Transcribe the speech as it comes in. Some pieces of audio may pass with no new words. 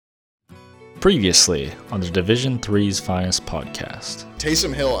Previously on the Division III's Finest podcast.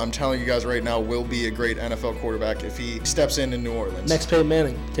 Taysom Hill, I'm telling you guys right now, will be a great NFL quarterback if he steps in New Orleans. Next Peyton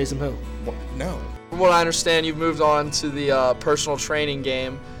Manning, Taysom Hill. No. From what I understand, you've moved on to the personal training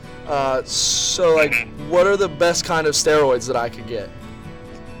game. What are the best kind of steroids that I could get?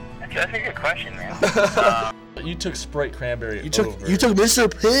 That's a good question, man. You took Sprite cranberry. You took Mr.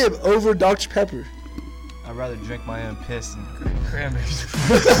 Pibb over Dr. Pepper. I'd rather drink my own piss than cranberries.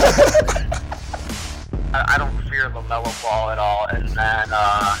 I don't fear LaMelo Ball at all, and then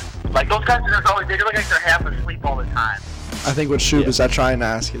those guys they look like they're half asleep all the time. I think what Shub is trying to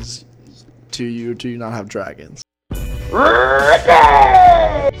ask is, do you not have dragons?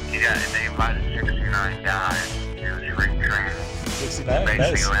 Yeah, and they invited 69 guys to spring training. 69.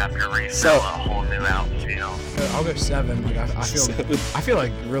 Basically, you'll have to resell a whole new outfield. I'll go 7. Like I feel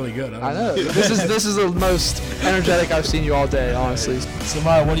like really good. I know. This is the most energetic I've seen you all day, honestly. So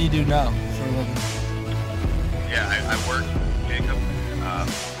Maya, what do you do now for a living? Yeah, I work Jacob.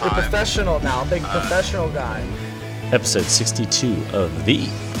 You're professional now, big professional guy. Episode 62 of the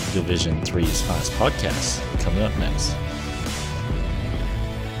Division III's Finest podcast coming up next.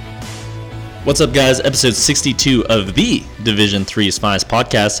 What's up, guys? Episode 62 of the Division III's Finest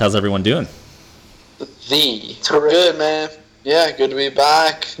podcast. How's everyone doing? We're good, man. Yeah, good to be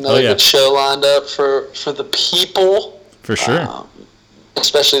back. Another good show lined up for the people. For sure.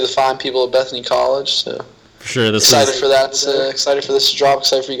 Especially the fine people of Bethany College. So for sure. Excited for that. Excited for this to drop.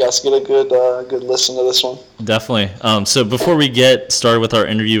 Excited for you guys to get a good listen to this one. Definitely. So before we get started with our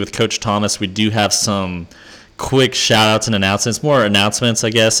interview with Coach Thomas, we do have some quick shout-outs and announcements, more announcements,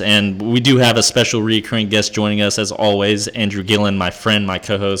 I guess, and we do have a special recurring guest joining us, as always, Andrew Gillen, my friend, my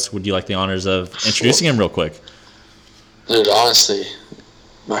co-host. Would you like the honors of introducing him real quick? Dude, honestly,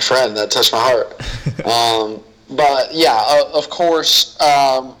 my friend, that touched my heart. But, yeah, of course,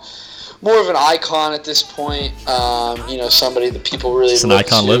 more of an icon at this point, somebody that people really just an look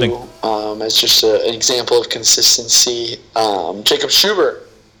icon to. living. It's just an example of consistency. Jacob Schubert,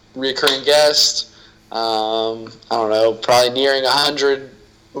 recurring guest. I don't know, probably nearing 100.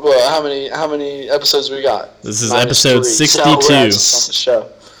 Well, how many episodes we got? This is episode 62. So, the show.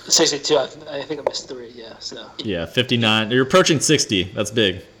 62. I think I missed 3. Yeah. So. Yeah, 59. You're approaching 60. That's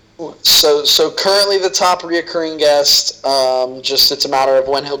big. So currently the top reoccurring guest. Just it's a matter of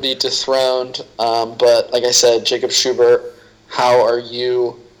when he'll be dethroned. But like I said, Jacob Schubert, how are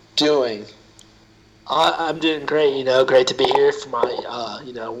you doing? I'm doing great. Great to be here for my,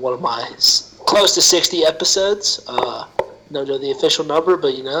 one of my close to 60 episodes. Don't know the official number,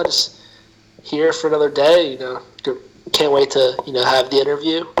 but just here for another day. Can't wait to have the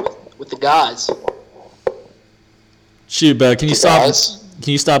interview with the guys. Shub, can you stop?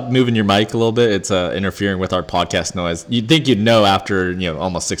 Can you stop moving your mic a little bit? It's interfering with our podcast noise. You'd think you'd know after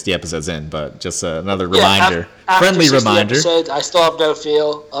almost 60 episodes in, but just another reminder, friendly reminder. Episodes, I still have no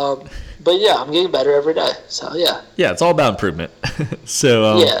feel. But yeah, I'm getting better every day. So yeah. Yeah, it's all about improvement.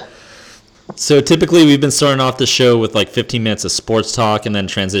 So yeah. So typically we've been starting off the show with like 15 minutes of sports talk and then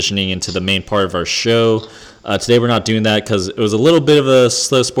transitioning into the main part of our show. Today we're not doing that because it was a little bit of a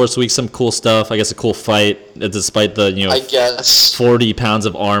slow sports week. Some cool stuff. I guess a cool fight despite the 40 pounds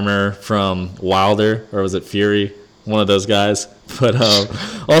of armor from Wilder, or was it Fury? One of those guys. But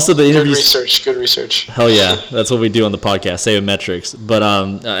also the interviews. Good research. Hell yeah, that's what we do on the podcast, sabermetrics. But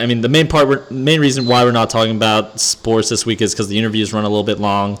the main reason why we're not talking about sports this week is because the interviews run a little bit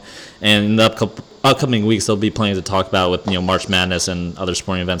long, and in the upcoming weeks there'll be plenty to talk about with March Madness and other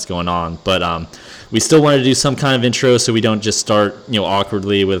sporting events going on. But we still wanted to do some kind of intro so we don't just start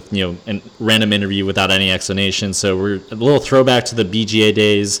awkwardly with a random interview without any explanation. So we're a little throwback to the BGA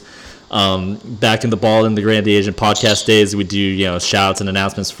days. Back in the Ball in the Grand Asian podcast days, we do shout-outs and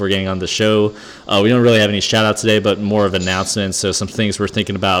announcements before getting on the show. We don't really have any shout-outs today, but more of announcements. So some things we're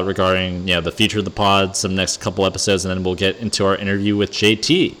thinking about regarding the future of the pod, some next couple episodes, and then we'll get into our interview with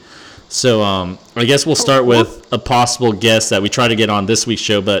JT. So I guess we'll start with a possible guest that we try to get on this week's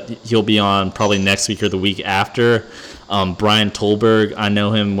show, but he'll be on probably next week or the week after. Brian Tolberg, I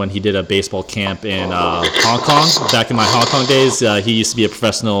know him when he did a baseball camp in Hong Kong. Back in my Hong Kong days, he used to be a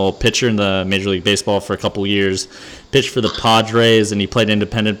professional pitcher in the Major League Baseball for a couple years. Pitched for the Padres, and he played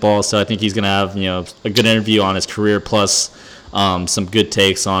independent ball. So I think he's going to have a good interview on his career, plus some good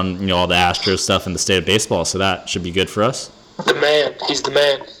takes on all the Astros stuff in the state of baseball. So that should be good for us. The man, he's the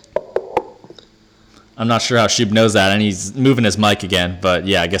man. I'm not sure how Shub knows that, and he's moving his mic again, but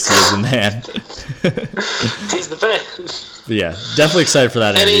yeah, I guess he is the man. He's the man. But yeah, definitely excited for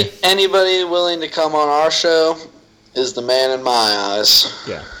that interview. Anybody willing to come on our show is the man in my eyes.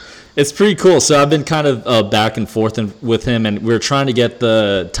 Yeah. It's pretty cool. So I've been kind of back and forth with him, and we were trying to get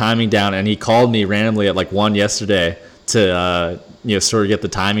the timing down, and he called me randomly at like 1 yesterday to sort of get the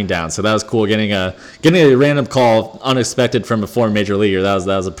timing down. So that was cool, getting a random call, unexpected, from a former major leaguer. That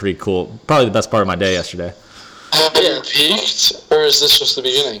was a pretty cool, probably the best part of my day yesterday. Have you peaked, or is this just the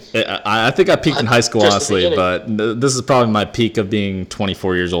beginning? I think I peaked in high school, honestly, but this is probably my peak of being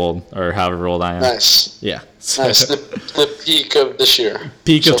 24 years old, or however old I am. Nice. Yeah. Nice. The peak of this year.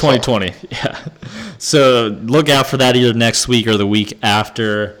 Peak of 2020. Yeah. So look out for that either next week or the week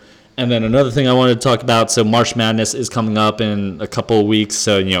after. And then another thing I wanted to talk about, so March Madness is coming up in a couple of weeks,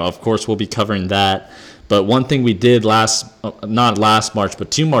 so of course we'll be covering that. But one thing we did not last March,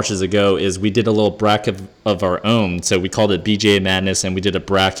 but 2 Marches ago, is we did a little bracket of our own. So we called it BJ Madness, and we did a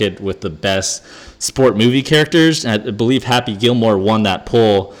bracket with the best sport movie characters. And I believe Happy Gilmore won that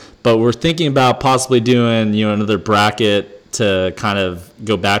poll. But we're thinking about possibly doing another bracket to kind of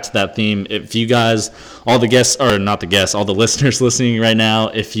go back to that theme. If you guys, all the guests, or not the guests, all the listeners listening right now,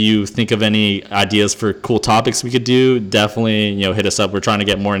 if you think of any ideas for cool topics we could do, definitely hit us up. We're trying to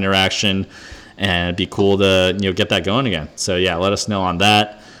get more interaction. And it'd be cool to get that going again. So yeah, let us know on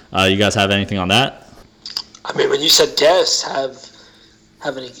that. You guys have anything on that? I mean, when you said guests have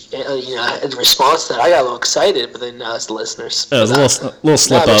any in response to that, I got a little excited. But then as the listeners, it was a little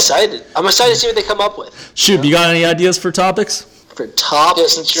slip up. I'm excited. I'm excited to see what they come up with. Shoot, you got any ideas for topics? For topics, yeah,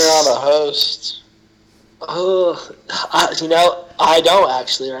 since you're on a host. I don't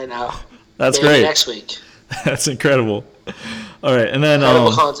actually right now. That's Maybe great. Next week. That's incredible. All right, and then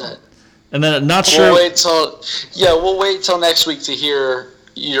incredible content. And then not sure. We'll wait till next week to hear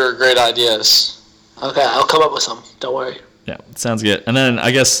your great ideas. Okay, I'll come up with some. Don't worry. Yeah, sounds good. And then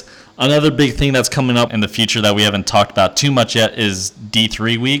I guess another big thing that's coming up in the future that we haven't talked about too much yet is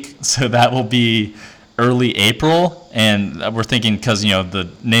D3 week. So that will be early April, and we're thinking because the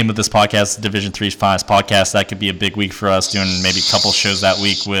name of this podcast, Division III's Finest Podcast, that could be a big week for us, doing maybe a couple shows that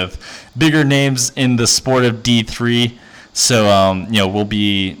week with bigger names in the sport of D3. So we'll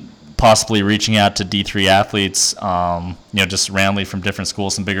be possibly reaching out to D3 athletes, just randomly from different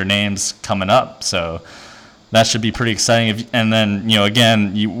schools, some bigger names coming up. So that should be pretty exciting. And then,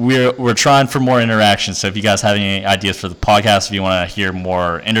 again, we're trying for more interaction. So if you guys have any ideas for the podcast, if you want to hear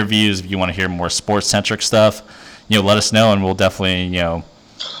more interviews, if you want to hear more sports-centric stuff, let us know, and we'll definitely,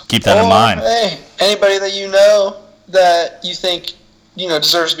 keep that in mind. Hey, anybody that that you think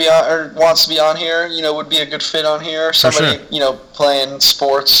deserves to be on or wants to be on here, would be a good fit on here. Somebody, sure. Playing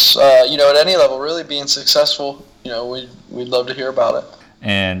sports, at any level, really being successful, we'd love to hear about it.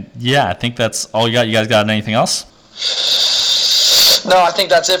 And yeah, I think that's all you got. You guys got anything else? No, I think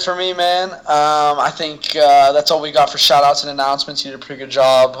that's it for me, man. I think that's all we got for shout-outs and announcements. You did a pretty good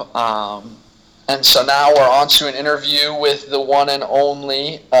job. And so now we're on to an interview with the one and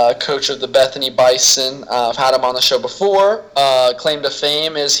only coach of the Bethany Bison. I've had him on the show before. Claim to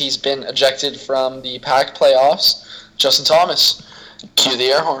fame is he's been ejected from the PAC playoffs. Justin Thomas, cue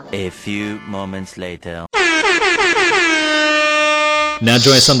the air horn. A few moments later. Now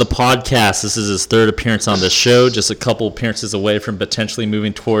joining us on the podcast. This is his 3rd appearance on the show, just a couple appearances away from potentially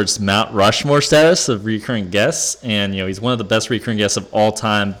moving towards Mount Rushmore status of recurring guests. And, he's one of the best recurring guests of all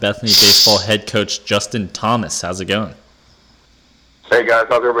time, Bethany baseball head coach Justin Thomas. How's it going? Hey, guys.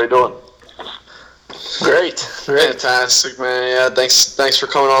 How's everybody doing? Great. Fantastic, man. Yeah, thanks for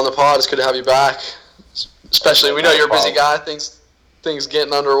coming on the pod. It's good to have you back. Especially, we know you're a busy guy. Things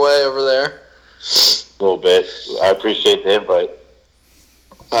getting underway over there. A little bit. I appreciate the invite.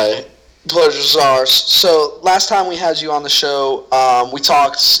 Hi. Pleasure's ours. So last time we had you on the show, we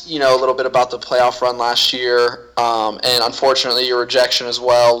talked, a little bit about the playoff run last year, and unfortunately your rejection as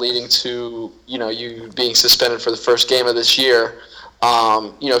well, leading to, you being suspended for the first game of this year.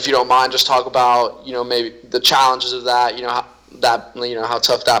 If you don't mind, just talk about, maybe the challenges of that, how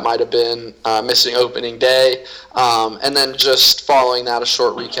tough that might have been, missing opening day, and then just following that, a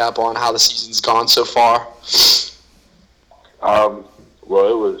short recap on how the season's gone so far. Well,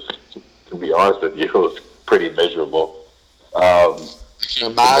 it was, to be honest with you, it was pretty miserable. I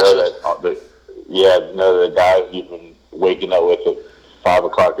can imagine. The guys you've been waking up with at 5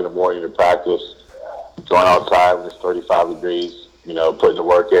 o'clock in the morning to practice, going outside when it's 35 degrees, putting the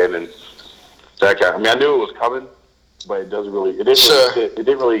work in, and that kind. I mean, I knew it was coming, but it didn't really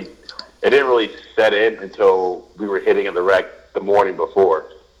set in until we were hitting in the rec the morning before,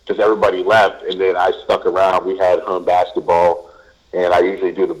 because everybody left, and then I stuck around. We had home basketball. And I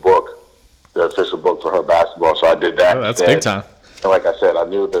usually do the official book for her basketball, so I did that. Oh, that's big time. And like I said, I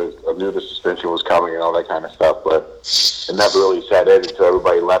knew the suspension was coming and all that kind of stuff, but it never really sat in until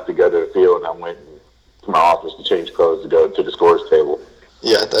everybody left to go to the field, and I went to my office to change clothes to go to the scores table.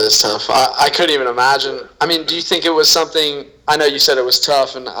 Yeah, that is tough. I couldn't even imagine. I mean, do you think it was something? I know you said it was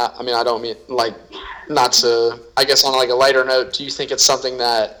tough, and I mean, I don't mean like not to. I guess on like a lighter note, do you think it's something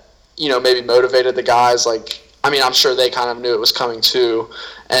that maybe motivated the guys? Like, I mean, I'm sure they kind of knew it was coming too,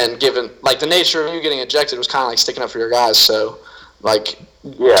 and given like the nature of you getting ejected was kind of like sticking up for your guys. So, like,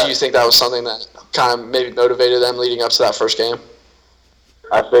 do you think that was something that kind of maybe motivated them leading up to that first game?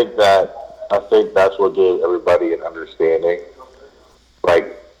 I think that's what gave everybody an understanding.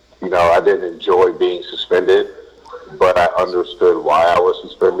 Like, I didn't enjoy being suspended, but I understood why I was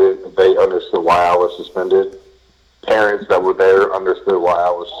suspended. They understood why I was suspended. Parents that were there understood why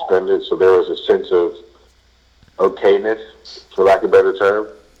I was suspended. So there was a sense of okayness, for lack of a better term,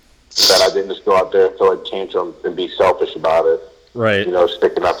 that I didn't just go out there and throw a tantrum and be selfish about it. Right.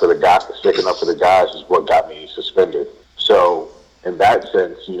 Sticking up for the guys is what got me suspended. So in that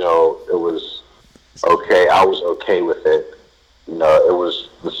sense, it was okay. I was okay with it. It was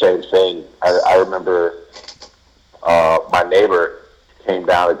the same thing. I remember my neighbor came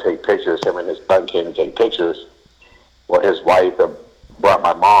down to take pictures. Him and his son came to take pictures. Well, his wife brought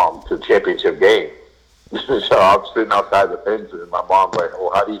my mom to the championship game. So I'm sitting outside the fence, and my mom's like,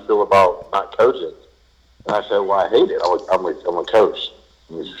 "Well, how do you feel about not coaching?" And I said, "Well, I hate it. I'm a coach.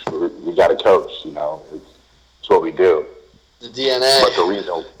 We got to coach. It's what we do." The DNA. But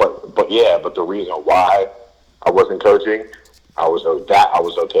the reason why I wasn't coaching, I was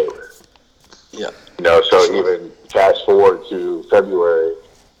okay with. Yeah. So even fast forward to February,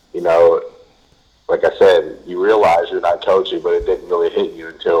 like I said, you realize you're not coaching, but it didn't really hit you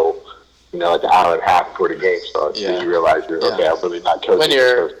until like an hour and a half before the game starts. Yeah. Then you realize okay, I'm really not coaching the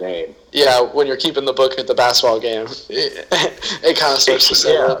first game. Yeah, when you're keeping the book at the basketball game, it kind of starts to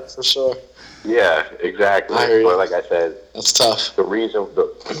set up for sure. Yeah, exactly. But like I said, that's tough. The reason,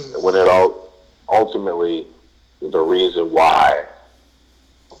 when it all ultimately, the reason why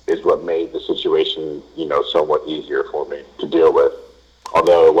is what made the situation, somewhat easier for me to deal with.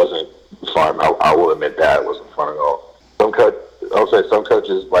 Although it wasn't fun, I will admit that it wasn't fun at all. I'll say some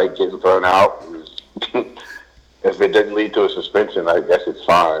coaches like getting thrown out. If it didn't lead to a suspension, I guess it's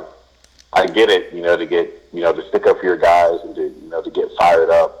fine. I get it, to get, to stick up for your guys and to get fired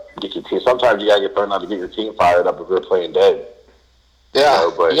up, get your team. Sometimes you gotta get thrown out to get your team fired up if they're playing dead. Yeah,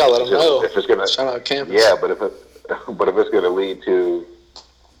 but you gotta let them know. If it's gonna, shout out Kampas. Yeah, but if it's gonna lead to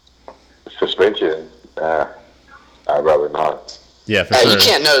suspension, I'd rather not. Yeah, for sure. You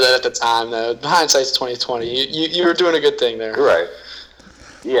can't know that at the time, though. Hindsight's 2020. You were doing a good thing there. You're right.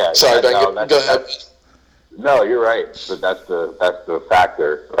 Yeah. Sorry, Ben. Go ahead. No, you're right. But that's the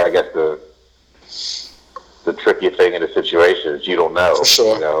factor. Or I guess the tricky thing in the situation is you don't know. For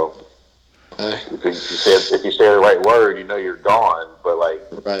sure. If you say the right word, you're gone. But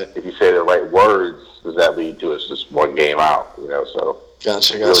if you say the right words, does that lead to just one game out? So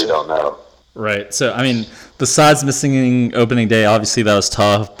gotcha. Really don't know. Right. So, I mean, besides missing opening day, obviously that was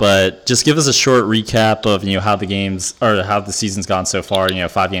tough, but just give us a short recap of, how the season's gone so far,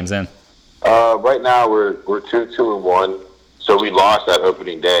 5 games in. Right now we're 2-2-1. So we lost that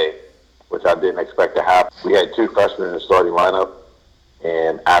opening day, which I didn't expect to happen. We had 2 freshmen in the starting lineup,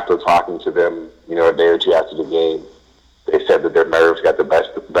 and after talking to them, a day or two after the game, they said that their nerves got the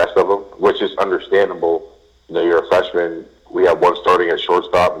best of them, which is understandable. You're a freshman. We have one starting at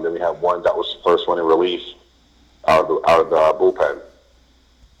shortstop, and then we have one that was the first one in relief out of the bullpen.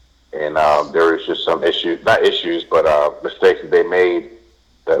 And there was just some mistakes that they made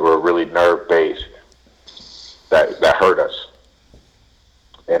that were really nerve-based that hurt us.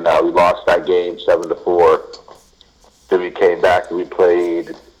 And we lost that game 7-4. Then we came back and we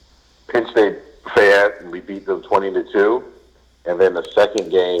played Penn State Fayette, and we beat them 20-2. And then the second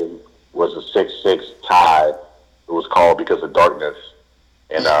game was a 6-6 tie. It was called because of darkness.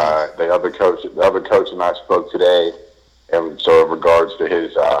 And the other coach and I spoke today, and so in regards to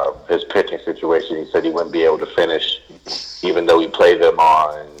his pitching situation, he said he wouldn't be able to finish, even though we played them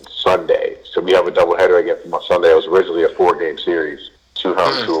on Sunday. So we have a doubleheader again on Sunday. It was originally a 4-game series, 2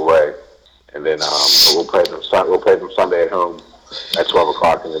 home, 2 away, and then we'll play them Sunday at home at 12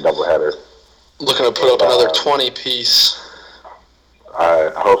 o'clock in the doubleheader. Looking to put up another 20 piece.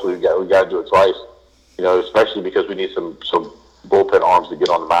 Hopefully we got to do it twice. Especially because we need some bullpen arms to get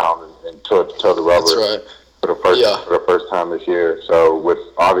on the mound and toe the rubber. That's right. For the first time this year. So with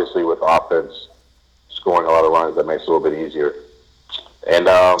offense scoring a lot of runs, that makes it a little bit easier. And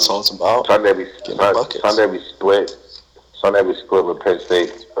that's all it's about. Sunday we split with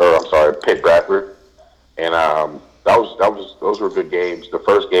Pitt Bradford, and those were good games. The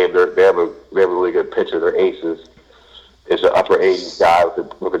first game they have a really good pitcher. Their aces is an upper 80s guy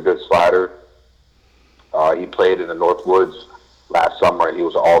with a good slider. He played in the Northwoods last summer, and he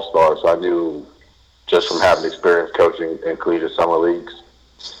was an all-star. So I knew just from having experience coaching in collegiate summer leagues,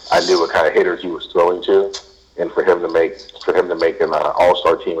 I knew what kind of hitters he was throwing to, and for him to make an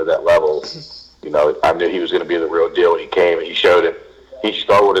all-star team at that level, I knew he was going to be the real deal when he came, and he showed it. He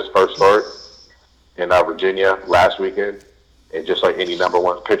started his first start in Virginia last weekend, and just like any number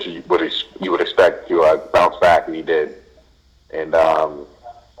one pitcher you would expect to bounce back, and he did. And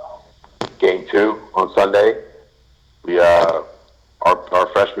game 2 on Sunday, we our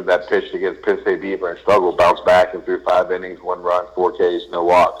freshman that pitched against Penn State Beaver and struggled bounced back and threw 5 innings, 1 run, 4 Ks, no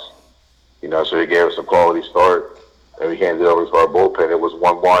walks. So he gave us a quality start, and we handed it over to our bullpen. It was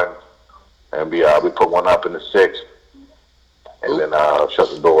 1-1, and we put one up in the 6th, and then shut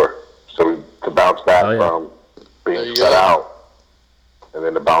the door. So to bounce back from being shut out, and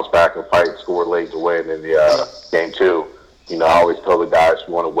then to bounce back and fight, score late to win in the game 2. I always tell the guys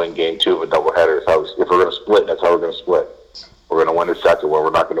we want to win game 2 of a doubleheader. So if we're going to split, that's how we're going to split. We're going to win the second one.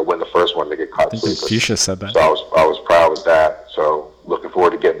 We're not going to win the first one to get caught sleeping. Fuchsia said that. So I was proud of that. So looking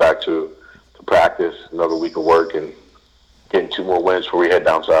forward to getting back to practice, another week of work, and getting 2 more wins before we head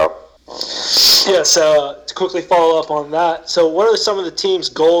down south. Yeah, so to quickly follow up on that, so what are some of the team's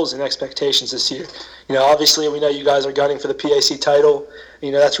goals and expectations this year? Obviously we know you guys are gunning for the PAC title.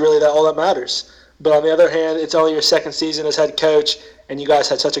 That's really all that matters. But on the other hand, it's only your second season as head coach, and you guys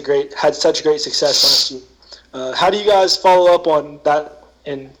had such great success last year. How do you guys follow up on that,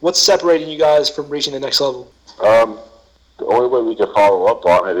 and what's separating you guys from reaching the next level? The only way we can follow up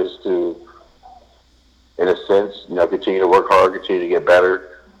on it is to, in a sense, continue to work hard, continue to get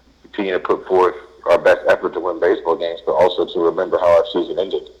better, continue to put forth our best effort to win baseball games, but also to remember how our season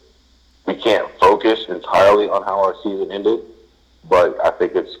ended. We can't focus entirely on how our season ended, but I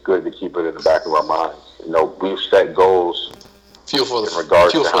think it's good to keep it in the back of our minds. We've set goals. Fuel for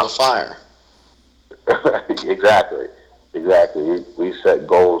the fire. Exactly. We set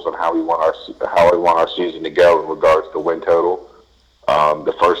goals on how we want our season to go in regards to win total.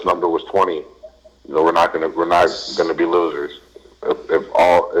 The first number was 20. We're not gonna be losers. If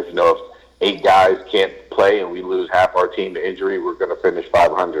 8 guys can't play and we lose half our team to injury, we're gonna finish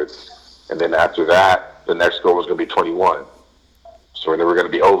 500. And then after that, the next goal was gonna be 21. So then we're gonna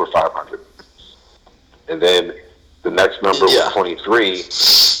be over 500. And then the next number was 23.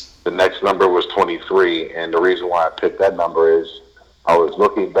 The next number was 23, and the reason why I picked that number is I was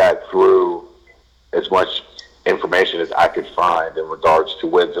looking back through as much information as I could find in regards to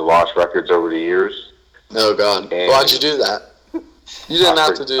wins and loss records over the years. Oh, God. Why'd you do that? You didn't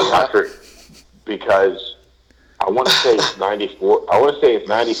have to do that. Because I want to say it's 94. I want to say it's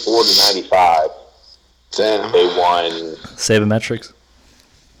 94 to 95. Damn. They won. Sabermetrics.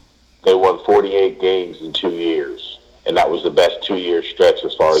 They won 48 games in 2 years. And that was the best 2-year stretch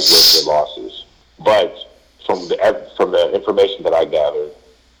as far as wins and losses. But from the information that I gathered,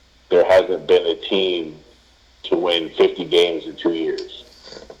 there hasn't been a team to win 50 games in 2 years.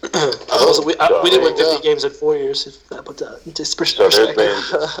 We didn't win 50 games in 4 years, if that puts that into perspective.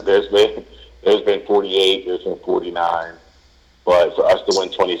 So there's been 48, there's been 49. But for us to win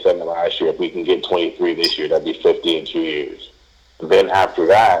 27 last year, if we can get 23 this year, that'd be 50 in 2 years. And then after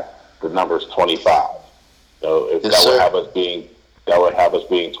that, the number's 25. So if that would have us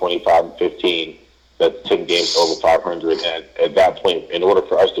being 25 and 15, that's 10 games over 500. And at that point, in order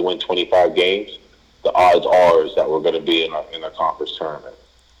for us to win 25 games, the odds are is that we're going to be in a conference tournament.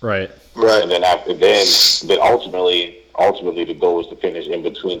 Right. And then ultimately the goal is to finish in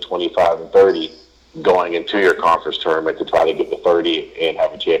between 25 and 30, going into your conference tournament to try to get the 30 and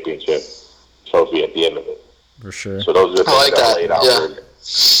have a championship trophy at the end of it. For sure. So those are the things that I laid out.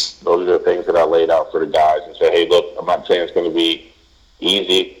 Those are the things that I laid out for the guys and said, hey, look, I'm not saying it's going to be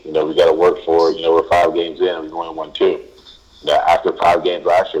easy. We got to work for it. We're 5 games in and we only won 2. Now, after 5 games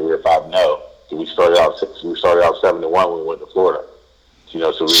last year, we were 5-0. So we started out 7-1 when we went to Florida.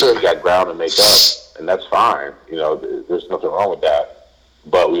 So we got ground to make up, and that's fine. There's nothing wrong with that.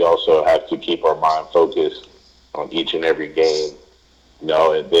 But we also have to keep our mind focused on each and every game.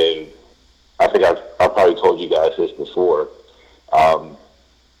 And then I think I've probably told you guys this before.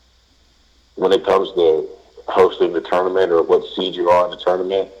 When it comes to hosting the tournament or what seed you are in the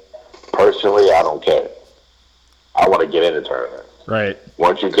tournament, personally, I don't care. I want to get in the tournament. Right.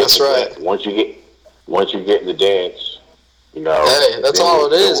 Once you get in the dance, Hey, that's all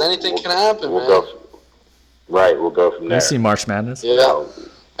it is. Anything can happen, man. We'll go from there. You see March Madness? Yeah.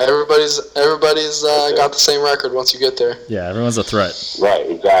 Everybody's got the same record once you get there. Yeah, everyone's a threat. Right,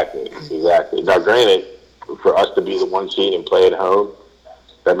 exactly. Now, granted, for us to be the 1 seed and play at home,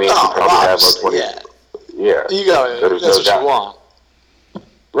 that means we probably have our 20. Yeah. You got it. That's what you want.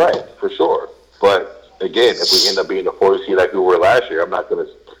 Right, for sure. But again, if we end up being the 4th seed like we were last year, I'm not going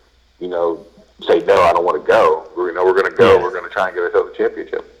to, say no. I don't want to go. We're going to go. Yeah. We're going to try and get ourselves a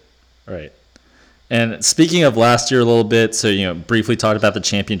championship. Right. And speaking of last year a little bit, so, briefly talked about the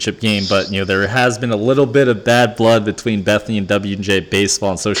championship game, but, there has been a little bit of bad blood between Bethany and W&J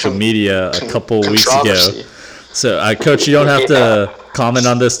baseball on social media a couple weeks ago. So, Coach, you don't have to comment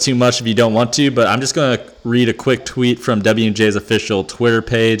on this too much if you don't want to, but I'm just going to read a quick tweet from W&J's official Twitter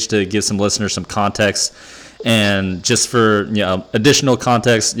page to give some listeners some context. And just for additional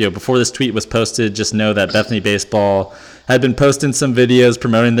context, before this tweet was posted, just know that Bethany baseball had been posting some videos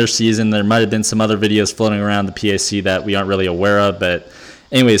promoting their season. There might have been some other videos floating around the PAC that we aren't really aware of, but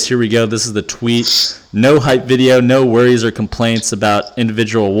anyways, here we go. This is the tweet. No hype video, no worries or complaints about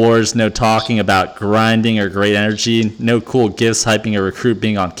individual awards, no talking about grinding or great energy, no cool gifts hyping a recruit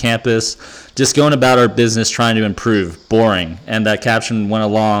being on campus. Just going about our business trying to improve. Boring. And that caption went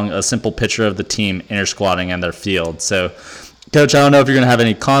along a simple picture of the team inter-squatting in their field. So, Coach, I don't know if you're going to have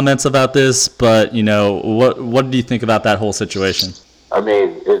any comments about this, but, what do you think about that whole situation? I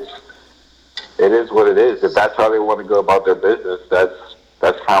mean, it is what it is. If that's how they want to go about their business, that's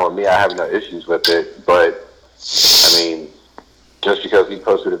fine with me. I have no issues with it. But, I mean, just because we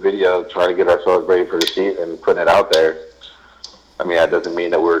posted a video trying to get ourselves ready for the season and putting it out there, I mean, that doesn't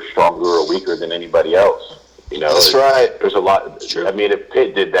mean that we're stronger or weaker than anybody else. That's right. There's a lot. True. I mean, if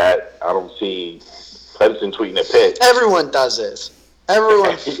Pitt did that, I don't see Clemson tweeting at Pitt. Everyone does it.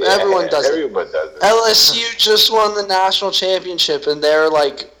 Everyone does it. Everyone does it. LSU just won the national championship, and they're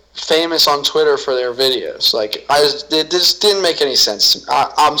like famous on Twitter for their videos. Like, it just didn't make any sense to me.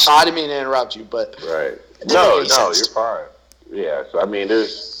 I'm sorry, I didn't mean to interrupt you, but right. No, you're fine. Yeah. So I mean, there's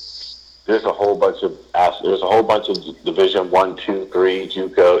a whole bunch of Division 1, 2, 3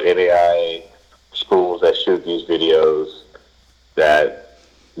 JUCO, NAIA schools that shoot these videos. That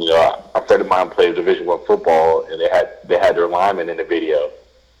a friend of mine played Division 1 football, and they had their linemen in the video,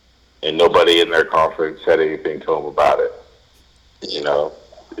 and nobody in their conference said anything to them about it.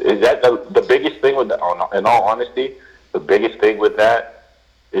 Is that the biggest thing with in all honesty, the biggest thing with that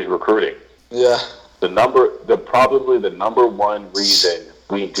is recruiting. Yeah. Probably the number one reason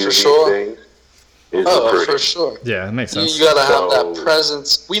we do these things is recruiting. For sure. Yeah, that makes sense. You got to have that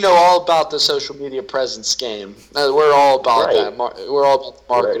presence. We know all about the social media presence game. We're all about that. We're all about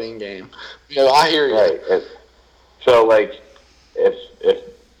the marketing game. I hear you. Right. So, like, if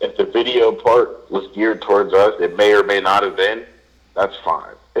the video part was geared towards us, it may or may not have been. That's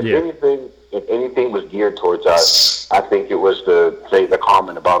fine. If anything was geared towards us, I think it was the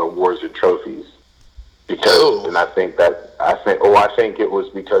comment about awards and trophies. I think it was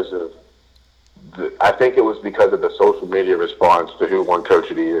because of the social media response to who won Coach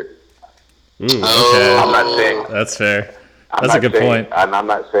of the Year. Okay. I'm not saying that's fair. That's a good point. And I'm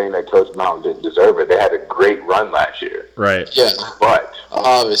not saying that Coach Mountain didn't deserve it. They had a great run last year. Right. Yeah. But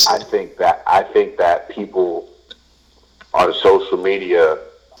obviously, I think that people on social media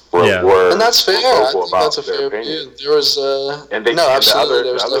were and that's fair. I think that's a fair opinion. There was absolutely.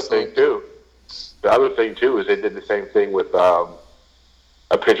 There was the other thing too is they did the same thing with a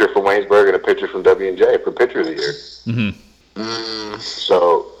pitcher from Waynesburg and a pitcher from W&J for pitcher of the year. Mm-hmm.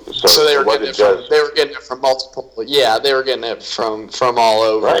 So they were getting it from multiple. Yeah, they were getting it from all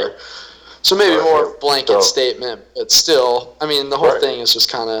over. Right. So maybe more of a blanket statement, but still, I mean, the whole thing is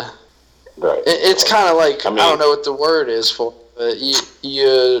just kind of. Right. It's kind of like, I don't know what the word is for, but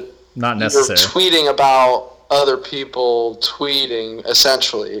you're not necessary. You're tweeting about other people tweeting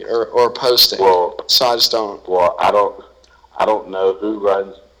essentially or posting. Well, so I just don't. Well, I don't know who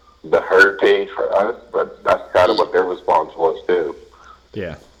runs the herd page for us, but that's kind of what their response was too.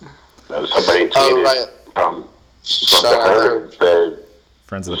 Yeah. Somebody tweeted from the herd and said,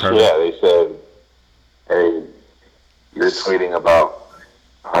 "Friends of the Pervert." Yeah, they said, "Hey, you're tweeting about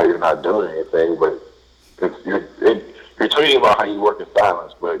how you're not doing anything, but you're tweeting about how you work in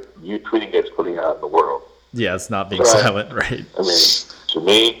silence, but you tweeting it's putting out in the world." Yeah, it's not being silent, right? I mean, to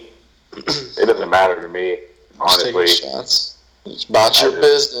me, it doesn't matter to me, honestly. Shots. It's about your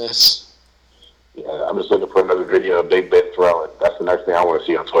business. Yeah, I'm just looking for another video of Big Ben throwing. That's the next thing I want to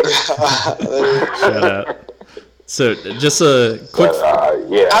see on Twitter. Shut up. So, just a quick.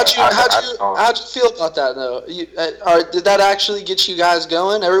 How'd you feel about that though? Did that actually get you guys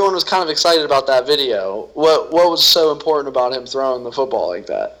going? Everyone was kind of excited about that video. What was so important about him throwing the football like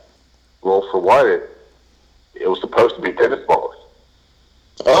that? Well, for one, it was supposed to be tennis balls.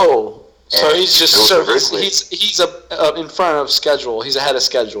 Oh, so he's just he's in front of schedule. He's ahead of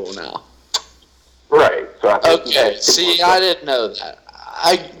schedule now. Right. So I think see, I didn't know that.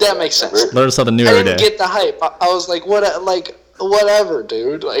 That makes sense. Learn something new every day. I didn't get the hype. I was like, whatever,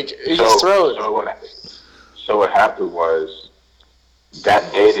 dude. Like, he's throwing. So what happened was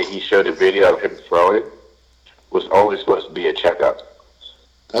that day that he showed a video of him throwing was only supposed to be a checkup.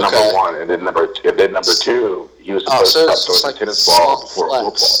 Okay. Number one, and then number two, he was supposed to stop throwing the tennis ball before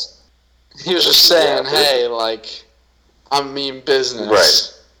football. He was just saying, hey, like, I mean business.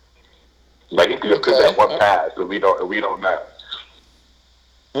 Right. Like he could have threw that one pass, and we don't know.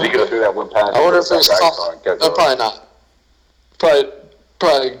 He could have threw that one pass. I wonder if it was probably not.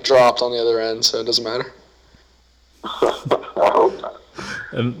 Probably dropped on the other end, so it doesn't matter. I hope not.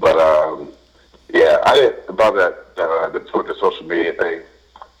 But yeah, I didn't about the social media thing.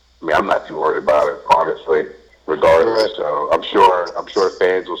 I mean, I'm not too worried about it, honestly. Regardless, Right. so I'm sure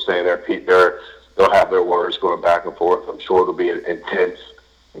fans will say they'll have their words going back and forth. I'm sure it'll be intense,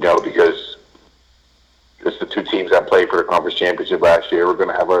 because it's the two teams that played for the conference championship last year. We're going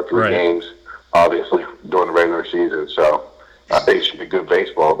to have our three games, obviously, during the regular season. So I think it should be good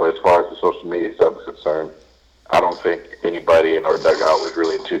baseball. But as far as the social media stuff is concerned, I don't think anybody in our dugout was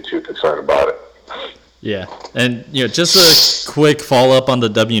really too concerned about it. Yeah, and just a quick follow-up on the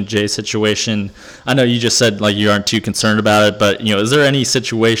W&J situation. I know you just said you aren't too concerned about it, but is there any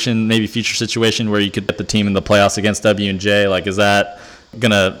situation, maybe future situation, where you could get the team in the playoffs against W&J? Is that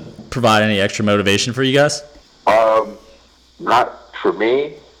gonna provide any extra motivation for you guys? Not for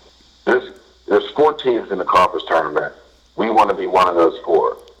me. There's 4 teams in the conference tournament. We want to be one of those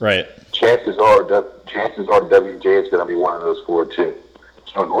 4. Right. Chances are W&J is going to be one of those 4 too.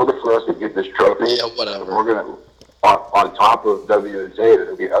 So in order for us to get this trophy, we're going to, on top of W&J,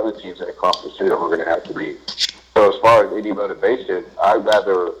 there'll be other teams in the conference too that we're going to have to beat. So as far as any motivation, I'd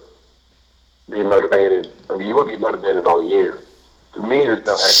rather be motivated. I mean, you would be motivated all year. To me, there's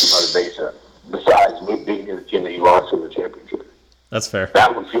no extra motivation besides beating the team that you lost in the championship. That's fair.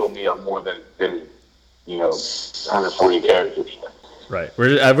 That would fuel me up more than 140 characters. Right.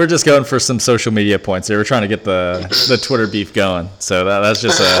 We're just going for some social media points here. We're trying to get the Twitter beef going. So that's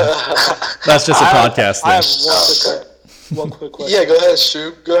just a podcast thing. I have one quick question. Yeah, go ahead,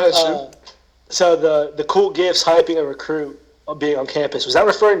 Stu. So the cool gifts hyping a recruit being on campus, was that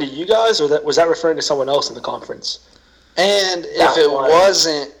referring to you guys, or was that referring to someone else in the conference? And if it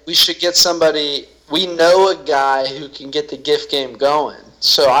wasn't, we should get somebody. We know a guy who can get the gift game going.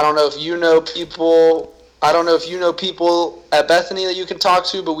 So I don't know if you know people. I don't know if you know people at Bethany that you can talk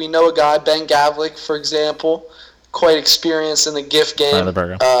to, but we know a guy, Ben Gavlik, for example, quite experienced in the gift game.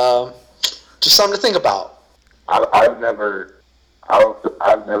 Just something to think about. I've never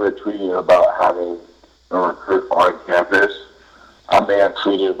tweeted about having a recruit on campus. I may have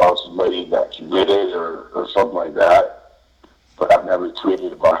tweeted about somebody that committed or something like that, but I've never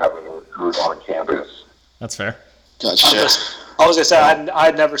tweeted about having a recruit on campus. That's fair. Gotcha. I was going to say, I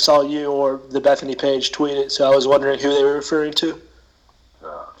never saw you or the Bethany page tweet it, so I was wondering who they were referring to.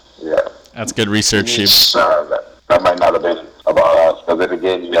 Yeah. That's good research, Sheep. That might not have been about us. But then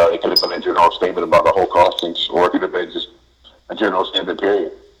again, it could have been a general statement about the whole costings, or it could have been just a general statement,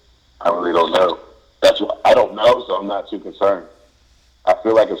 period. I really don't know. I don't know, so I'm not too concerned. I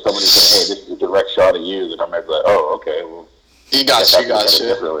feel like if somebody said, hey, this is a direct shot at you, then I might be like, oh, okay, well. You got you.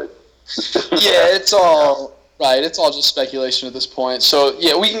 Yeah, it's all... Right, it's all just speculation at this point. So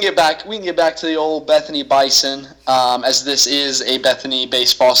yeah, we can get back to the old Bethany Bison, as this is a Bethany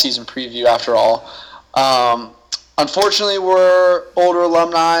baseball season preview after all. Unfortunately, we're older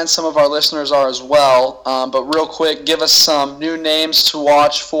alumni, and some of our listeners are as well. But real quick, give us some new names to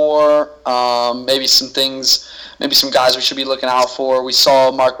watch for. Maybe some guys we should be looking out for. We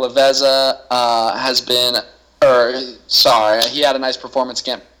saw Mark Lavezza he had a nice performance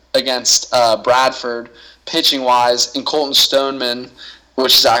against Bradford, pitching-wise, and Colton Stoneman,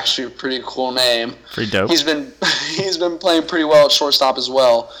 which is actually a pretty cool name. Pretty dope. He's been playing pretty well at shortstop as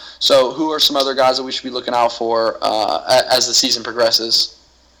well. So who are some other guys that we should be looking out for as the season progresses?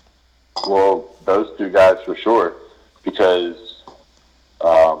 Well, those 2 guys for sure, because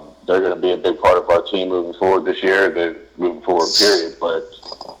they're going to be a big part of our team moving forward this year, moving forward, period. But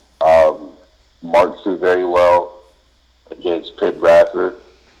Mark threw very well against Pitt Bradford.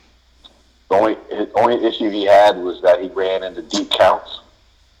 The only issue he had was that he ran into deep counts,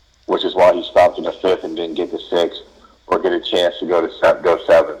 which is why he stopped in the 5th and didn't get to 6th or get a chance to go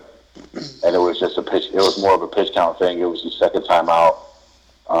 7. And it was just it was more of a pitch count thing. It was the second time out.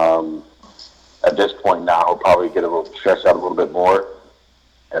 At this point now, he'll probably get stretched out a little bit more.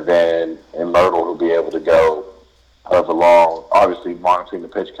 And then in Myrtle, he'll be able to go however long, obviously monitoring the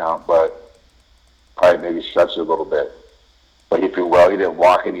pitch count, but probably maybe stretch it a little bit. But he threw well. He didn't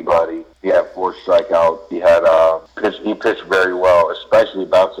walk anybody. He had 4 strikeouts. He pitched very well, especially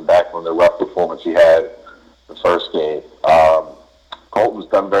bouncing back from the rough performance he had the first game. Colton's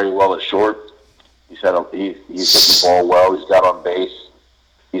done very well at short. He's hit the ball well. He's got on base.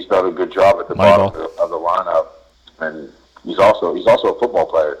 He's done a good job at the Money bottom of the lineup, and he's also a football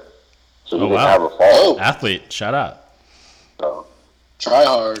player. So he didn't have a fall. Athlete, shout out. So try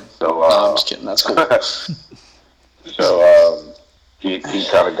hard. So no, I'm just kidding. That's cool. So he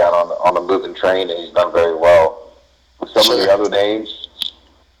kind of got on the moving train, and he's done very well. Some of the other names,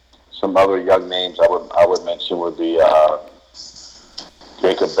 some other young names I would mention would be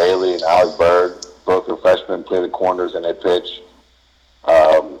Jacob Bailey and Alec Bird. Both are freshmen, play the corners, and they pitch.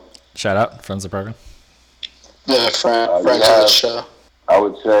 Shout out, friends of the program. Yeah, friends of the show. I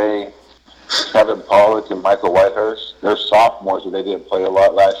would say Kevin Pollock and Michael Whitehurst. They're sophomores, but they didn't play a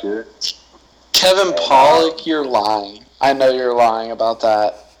lot last year. Kevin Pollock, you're lying. I know you're lying about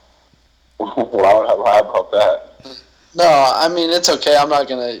that. Why would I lie about that? No, I mean, it's okay. I'm not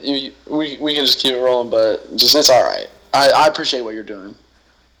going to... We can just keep it rolling, but just it's all right. I appreciate what you're doing.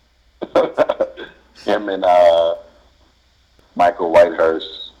 Him and Michael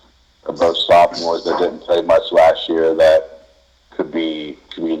Whitehurst are both sophomores that didn't play much last year that could be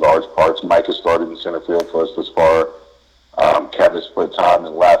large parts. Mike has started in center field for us this far. Kevin split time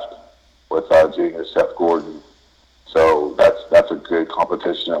and left with junior Seth Gordon. So that's a good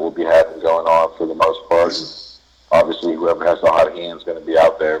competition that we'll be having going on for the most part. Obviously, whoever has the hot hand is going to be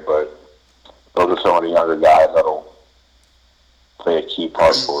out there, but those are some of the younger guys that'll play a key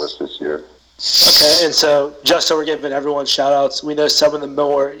part for us this year. Okay, and so just so we're giving everyone shout-outs, we know some of the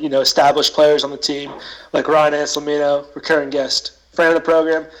more established players on the team, like Ryan Anselmino, recurring guest, friend of the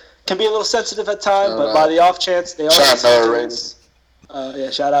program, can be a little sensitive at times, but by the off chance, they are.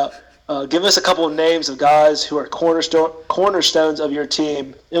 Shout out. Give us a couple of names of guys who are cornerstones of your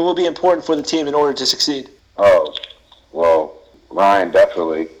team and will be important for the team in order to succeed. Oh, well, Ryan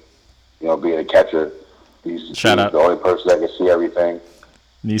definitely, being a catcher, he's the only person that can see everything.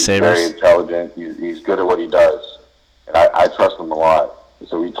 He's very intelligent. He's good at what he does, and I trust him a lot. And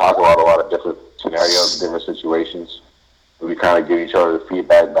so we talk about a lot of different scenarios, different situations. And we kind of give each other the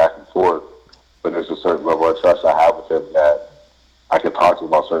feedback back and forth. But there's a certain level of trust I have with him that I can talk to him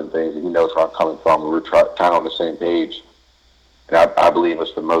about certain things, and he knows where I'm coming from. And we're kind of on the same page. And I believe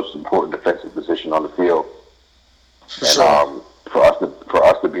it's the most important defensive position on the field. For us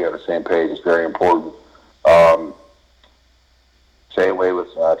to be on the same page is very important. Same way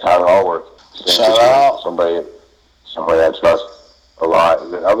with Tyler Allworth. Shout out. Somebody I trust a lot.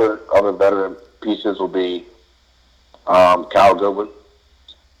 And then other veteran pieces will be Kyle Goodwin,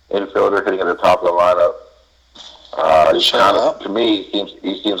 infielder, hitting at the top of the lineup. To me,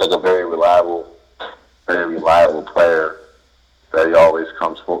 he seems like a very reliable player. That he always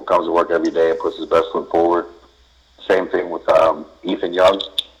comes to work every day and puts his best foot forward. Same thing with Ethan Young,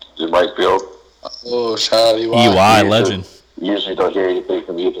 in right field. Oh, shout out EY legend. Usually don't hear anything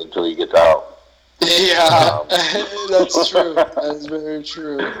from Ethan until he gets out. Yeah, that's true. That's very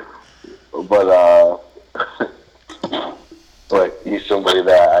true. But he's somebody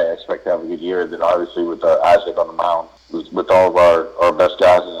that I expect to have a good year. Then obviously with Isaac on the mound, with all of our best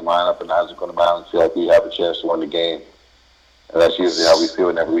guys in the lineup and Isaac on the mound, I feel like we have a chance to win the game. And that's usually how we feel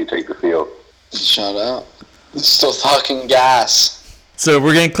whenever we take the field. Shout out. Still talking gas. So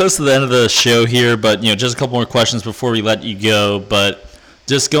we're getting close to the end of the show here, but just a couple more questions before we let you go. But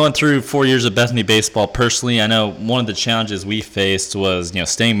just going through 4 years of Bethany baseball, personally, I know one of the challenges we faced was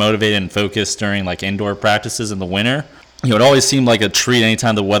staying motivated and focused during indoor practices in the winter. It always seemed like a treat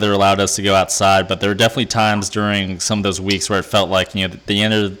anytime the weather allowed us to go outside, but there were definitely times during some of those weeks where it felt like the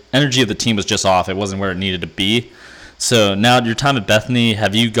energy of the team was just off. It wasn't where it needed to be. So now at your time at Bethany,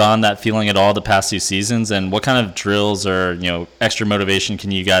 have you gotten that feeling at all the past 2 seasons? And what kind of drills or extra motivation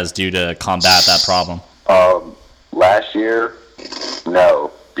can you guys do to combat that problem? Last year, no,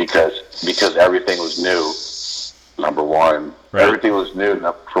 because everything was new. Number one, right. Everything was new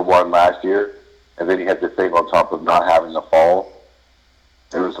for one last year, and then you had the thing on top of not having the fall.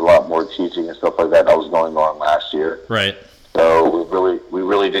 There was a lot more teaching and stuff like that was going on last year. Right. So we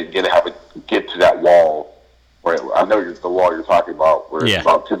really didn't get to that wall. Right, I know the wall you're talking about, where it's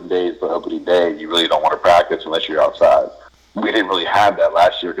about 10 days to opening day, and you really don't want to practice unless you're outside. We didn't really have that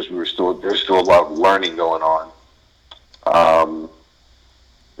last year because there's still a lot of learning going on.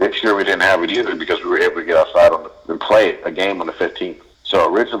 This year we didn't have it either because we were able to get outside and play a game on the 15th.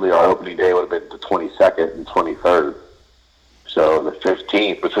 So originally our opening day would have been the 22nd and 23rd. So the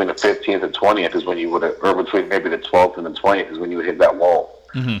 15th, between the 15th and 20th is when you would have, or between maybe the 12th and the 20th is when you would hit that wall.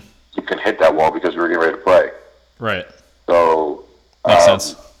 Mm-hmm. You can hit that wall because we were getting ready to play. Right. So makes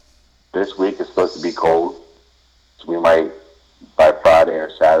sense. This week is supposed to be cold, so we might by Friday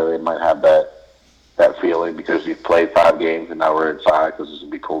or Saturday might have that feeling because we've played 5 games and now we're inside because it's gonna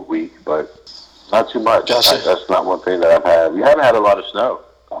be a cold week. But Not too much. Gotcha. That's not one thing that I've had. We haven't had a lot of snow,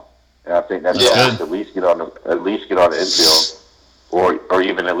 and I think that's good. at least get on the infield, or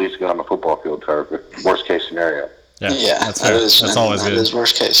even at least get on the football field turf. Worst case scenario. Yeah, that's fair. That's always good. That is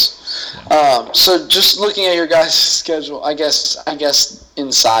worst case. So just looking at your guys' schedule, I guess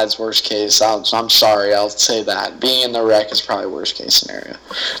inside's worst case. I'm sorry, I'll say that. Being in the wreck is probably worst case scenario.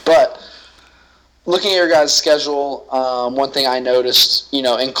 But looking at your guys' schedule, one thing I noticed,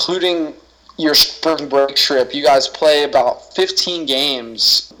 including your spring break trip, you guys play about 15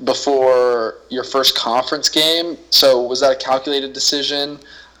 games before your first conference game. So was that a calculated decision?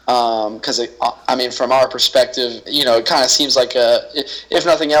 Because, from our perspective, it kind of seems like, if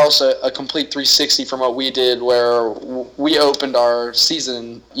nothing else, a complete 360 from what we did, where we opened our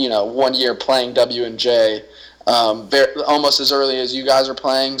season, 1 year playing W&J, almost as early as you guys are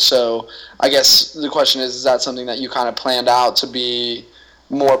playing. So I guess the question is that something that you kind of planned out to be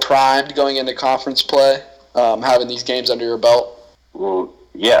more primed going into conference play, having these games under your belt? Well,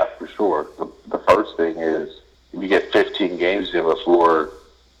 yeah, for sure. The first thing is if you get 15 games in before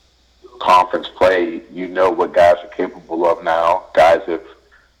conference play, you know what guys are capable of now. Guys, if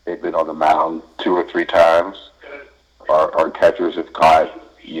they've been on the mound 2 or 3 times, our catchers have caught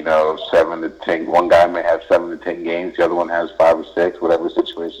 7 to 10. One guy may have 7 to 10 games, the other one has 5 or 6, whatever the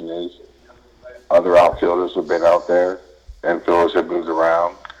situation is. Other outfielders have been out there. Infielders have moved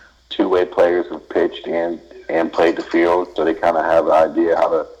around. Two-way players have pitched and played the field, so they kind of have an idea how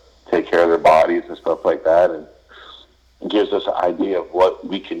to take care of their bodies and stuff like that. And it gives us an idea of what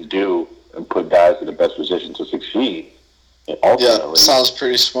we can do and put guys in the best position to succeed. And ultimately, sounds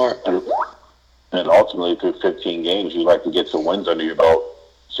pretty smart. And ultimately, through 15 games, you like to get some wins under your belt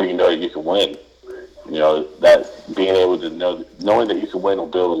so you know you can win. That being able to knowing that you can win will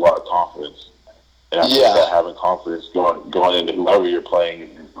build a lot of confidence. And I think that having confidence going into whoever you're playing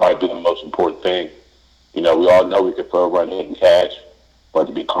might be the most important thing. We all know we can throw, run, hit, and catch, but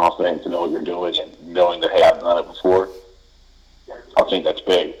to be confident to know what you're doing and knowing that, hey, I've done it before, I think that's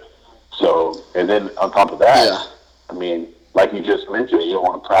big. So, and then on top of that, like you just mentioned, you don't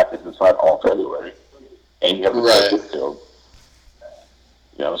want to practice inside all February, and you have to play the field.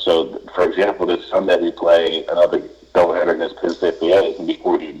 So for example, this Sunday we play another doubleheader against Penn State. It can be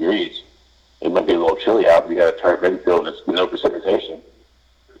 40 degrees. It might be a little chilly out, but you got to turf infield, and it's no precipitation.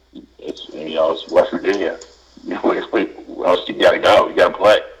 It's West Virginia. Where else you got to go? You got to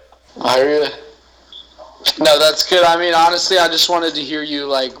play. I hear you. No, that's good. Honestly, I just wanted to hear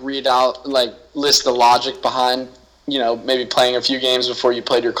you read out, list the logic behind, maybe playing a few games before you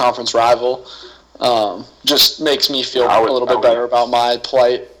played your conference rival. Just makes me feel a little bit better about my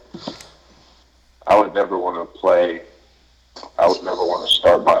plight. I would never want to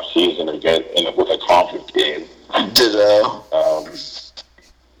start my season again with a conference game. Ditto.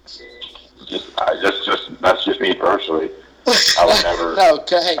 That's just me personally. I would never.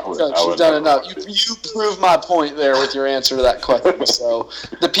 Okay, you've done enough. You proved my point there with your answer to that question. So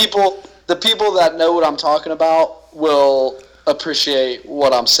the people that know what I'm talking about will appreciate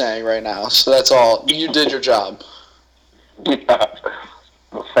what I'm saying right now. So that's all. You did your job.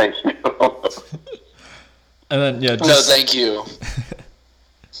 Well, thank you. And then thank you.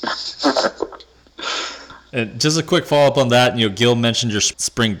 And just a quick follow-up on that, Gil mentioned your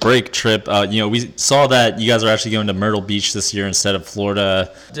spring break trip. We saw that you guys are actually going to Myrtle Beach this year instead of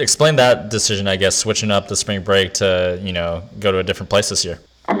Florida. Explain that decision, I guess, switching up the spring break to, go to a different place this year.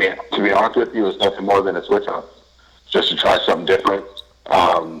 To be honest with you, it's nothing more than a switch up. Just to try something different.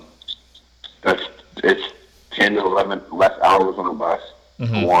 It's 10 to 11 less hours on the bus.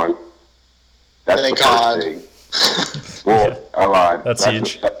 Mm-hmm. One. That's the first thing. Well, I lied. That's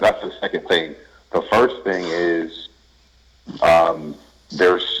huge. That's the second thing. The first thing is,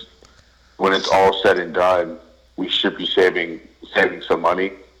 when it's all said and done, we should be saving some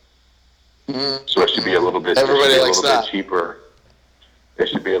money. Mm-hmm. So it should be a little bit. Bit cheaper. It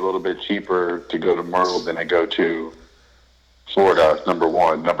should be a little bit cheaper to go to Myrtle than I go to Florida. Number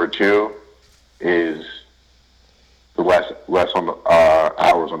one. Number two is the less on the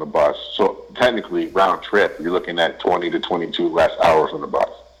hours on the bus. So technically, round trip, you're looking at 20 to 22 less hours on the bus.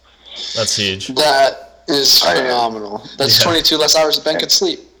 That's huge. That is phenomenal. That's 22 less hours that Ben could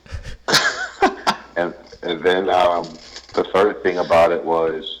sleep. and then the third thing about it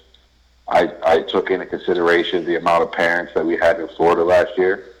was I took into consideration the amount of parents that we had in Florida last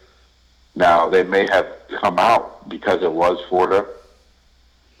year. Now, they may have come out because it was Florida,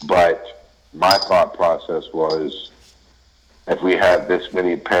 but my thought process was if we had this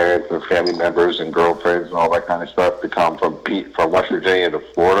many parents and family members and girlfriends and all that kind of stuff to come from West Virginia to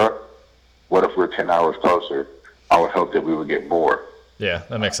Florida, what if we're 10 hours closer? I would hope that we would get more. Yeah,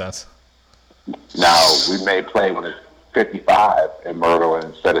 that makes sense. Now, we may play when it's 55 in Myrtle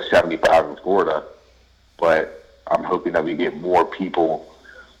instead of 75 in Florida, but I'm hoping that we get more people,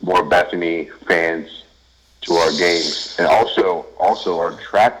 more Bethany fans to our games. And also our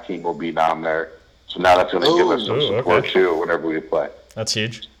track team will be down there. So now that's going to give us some support too whenever we play. That's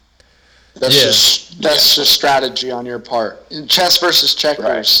huge. That's just strategy on your part. Chess versus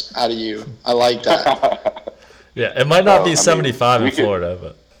checkers out of you. I like that. Yeah, it might not be 75 in Florida,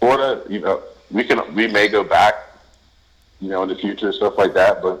 but Florida, we may go back, in the future and stuff like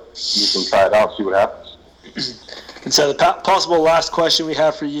that, but you can try it out, see what happens. And so the possible last question we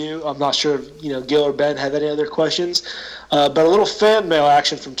have for you, I'm not sure if Gil or Ben have any other questions, but a little fan mail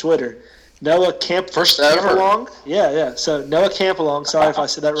action from Twitter. Noah Campalong. Yeah. So Noah Campalong. Sorry if I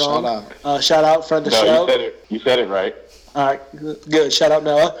said that wrong. Shout out, friend of the show. You said it right. All right, good. Shout out,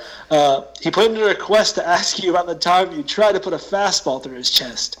 Noah. He put in a request to ask you about the time you tried to put a fastball through his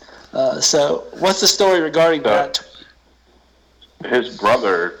chest. So what's the story regarding that? His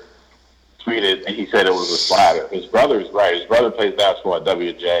brother tweeted, and he said it was a slider. His brother's right. His brother plays basketball at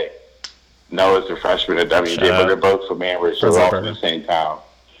WJ. Noah's a freshman at WJ, but they're both from Amherst, so they're all from the same town.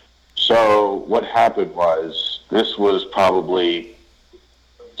 So what happened was, this was probably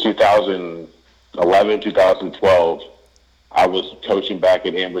 2011, 2012. I was coaching back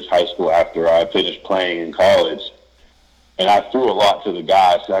at Amherst High School after I finished playing in college. And I threw a lot to the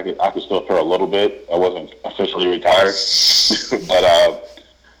guys, so I could still throw a little bit. I wasn't officially retired. But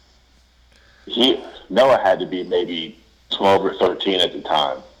Noah had to be maybe 12 or 13 at the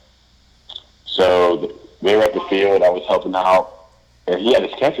time. So they were at the field, I was helping out. And he had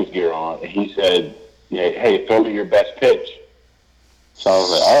his catcher's gear on, and he said, hey, throw me your best pitch. So I was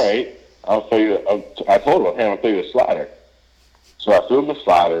like, all right, I'll throw you. I told him, hey, I'll throw you a slider. So I threw him a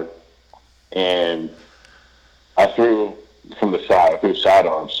slider, and I threw from the side. I threw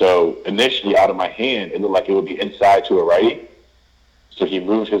sidearm. So initially, out of my hand, it looked like it would be inside to a righty. So he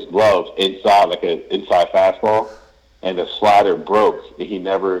moved his glove inside, like an inside fastball, and the slider broke, and he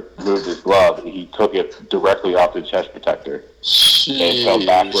never moved his glove. And he took it directly off the chest protector and fell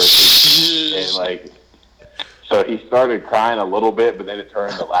backwards. And so he started crying a little bit, but then it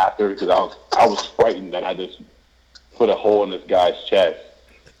turned to laughter because I was frightened that I just put a hole in this guy's chest.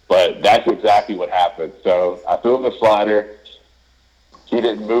 But that's exactly what happened. So I threw him a slider. He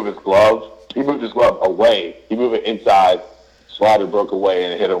didn't move his glove. He moved his glove away. He moved it inside. Slider broke away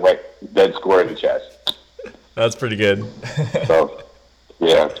and hit him right dead square in the chest. That's pretty good. So,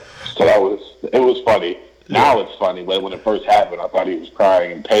 yeah. So it was funny. Now it's funny, but when it first happened, I thought he was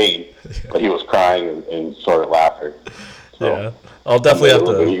crying in pain, but he was crying and sort of laughing. So, yeah, I'll definitely have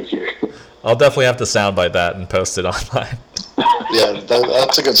to soundbite that and post it online. Yeah,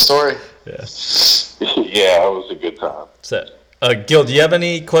 that's a good story. Yeah. Yeah, it was a good time. So, Gil, do you have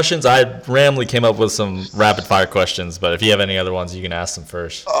any questions? I randomly came up with some rapid fire questions, but if you have any other ones, you can ask them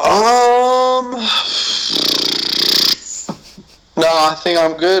first. No, I think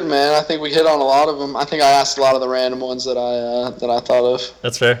I'm good, man. I think we hit on a lot of them. I think I asked a lot of the random ones that I thought of.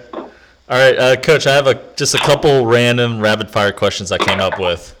 That's fair. All right, Coach, I have just a couple random rapid fire questions I came up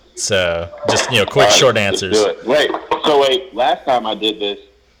with. So just quick, short answers. Let's do it. Wait. Last time I did this,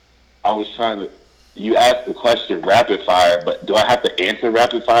 I was trying to. You asked the question rapid fire, but do I have to answer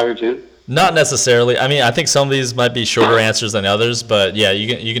rapid fire too? Not necessarily. I mean, I think some of these might be shorter answers than others, but yeah,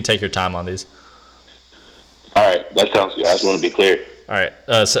 you can take your time on these. All right, that sounds good. I just want to be clear. All right.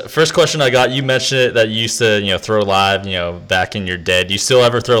 So first question I got, you mentioned it that you used to throw live, back in your day. Do you still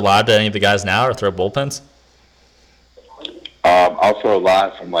ever throw live to any of the guys now, or throw bullpens? I'll throw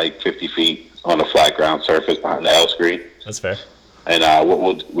live from 50 feet on a flat ground surface behind the L screen. That's fair. And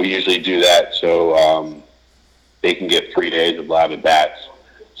we usually do that so they can get 3 days of live at bats.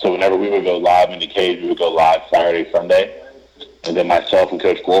 So whenever we would go live in the cage, we would go live Saturday, Sunday. And then myself and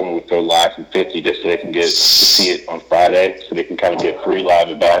Coach Gorman would throw live from 50 just so they can get to see it on Friday, so they can kind of get 3 live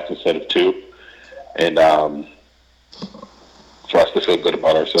at bats instead of 2. And for us to feel good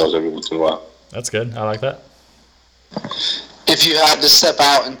about ourselves every once in a while. That's good. I like that. If you had to step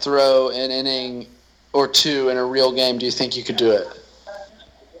out and throw an inning or two in a real game, do you think you could do it?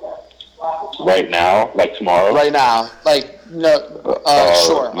 Right now? Like tomorrow? Right now. No.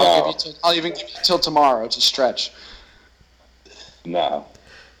 Sure. No. I'll even give you till tomorrow to stretch. No.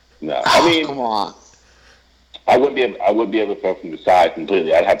 I mean, come on. I wouldn't be able to throw from the side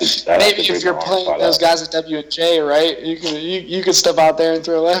completely. I'd have to. Maybe if you're playing those guys at W&J, right? You could step out there and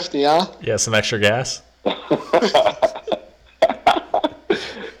throw lefty, huh? Yeah, some extra gas.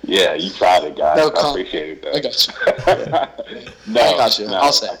 Yeah, you tried it, guys. No, I appreciate it, though. I got you. I got you.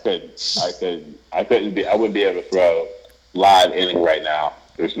 I'll say. I wouldn't be able to throw live inning right now.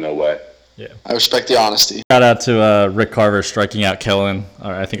 There's no way. Yeah. I respect the honesty. Shout out to Rick Carver striking out Kellen.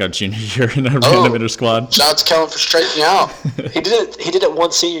 I think our junior year in a random inter squad. Shout out to Kellen for striking out. He did it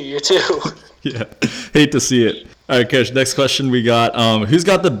one senior year too. Yeah, hate to see it. All right, Coach. Next question we got. Who's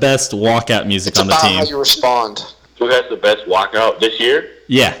got the best walkout music on the team? It's about how you respond. Who has the best walkout this year?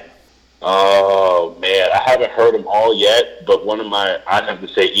 Yeah. Oh man, I haven't heard them all yet, but I'd have to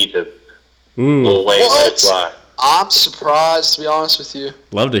say Ethan. Ooh. Lil Wayne, Let It Fly. I'm surprised, to be honest with you.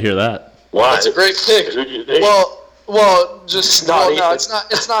 Love to hear that. Why? That's a great pick. Who'd you think? Well, just not no, Ethan.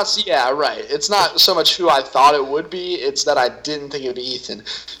 it's not. Yeah, right. It's not so much who I thought it would be. It's that I didn't think it would be Ethan.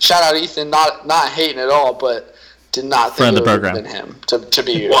 Shout out Ethan, not hating at all, but did not think it would have been him to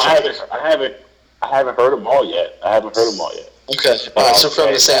be. Well, I haven't heard them all yet. Okay. All right. So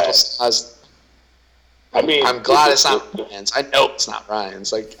from the sample size, I mean, I'm glad it's not Ryan's. I know it's not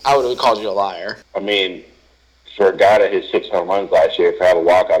Ryan's. Like, I would have called you a liar. I mean, for a guy that hit 6 home runs last year, to have a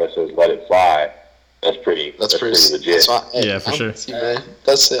walkout that says "Let It Fly," that's pretty legit. Yeah, for sure. You, man.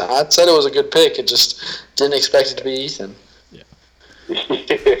 That's it. I said it was a good pick. It just didn't expect it to be Ethan. Yeah.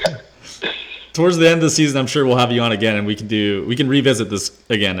 Towards the end of the season, I'm sure we'll have you on again, and we can revisit this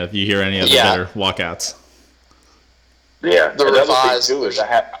again if you hear any of the better walkouts. Yeah. The revised.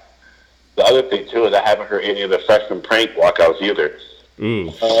 The other thing too is I haven't heard any of the freshman prank walkouts either.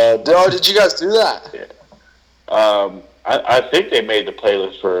 Ooh. Did you guys do that? Yeah. I think they made the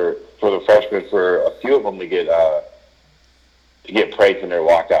playlist for the freshmen for a few of them to get pranked in their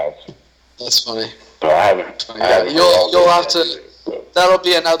walkouts. That's funny. So I haven't. You'll have to. That'll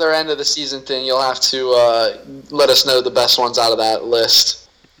be another end of the season thing. You'll have to let us know the best ones out of that list.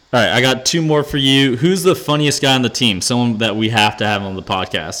 All right, I got 2 more for you. Who's the funniest guy on the team? Someone that we have to have on the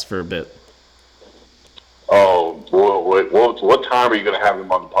podcast for a bit. Oh, what time are you going to have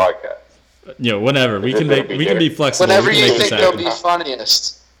them on the podcast? Whenever. We can be flexible. Whenever you think they'll be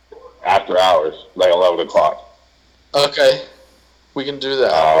funniest. After hours, like 11 o'clock. Okay. We can do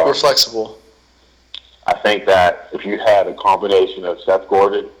that. We're flexible. I think that if you had a combination of Seth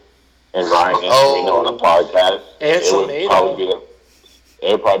Gordon and Ryan Angelino on a podcast, it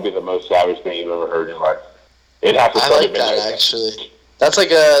would probably be the most savage thing you've ever heard in your life. It'd have to I like that, actually. That's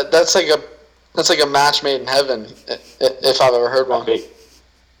like a match made in heaven, if I've ever heard one.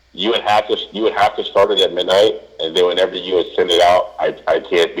 You would have to start it at midnight, and then whenever you would send it out, I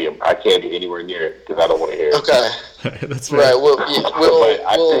can't be anywhere near it because I don't want to hear it. Okay. That's right.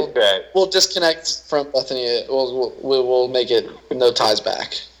 Right. We'll disconnect from Bethany. We'll make it no ties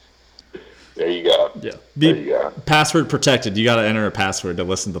back. There you go. Yeah. Be password protected. You got to enter a password to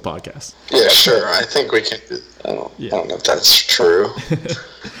listen to the podcast. Yeah, sure. I think we can. I don't know if that's true.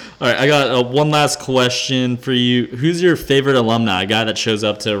 All right, I got one last question for you. Who's your favorite alumni? A guy that shows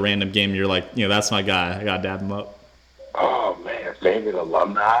up to a random game, you're like, that's my guy. I got to dab him up. Oh, man, favorite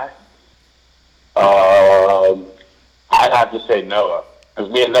alumni? I'd have to say Noah, because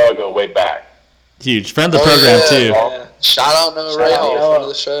me and Noah go way back. Huge. Friend of the program, too. Yeah. Shout out Noah Ray, friend of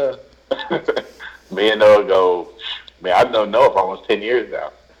the show. Me and Noah go, man, I've known Noah for almost 10 years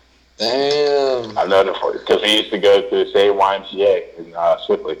now. Damn. I've known him because he used to go to the same YMCA in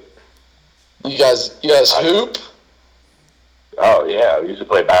Swickley. You guys hoop? Oh, yeah. We used to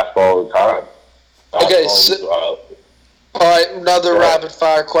play basketball all the time. Okay, all right, another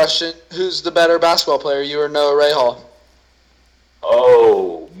rapid-fire question. Who's the better basketball player, you or Noah Rahal?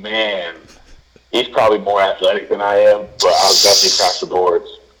 Oh, man. He's probably more athletic than I am, but I'll definitely crash the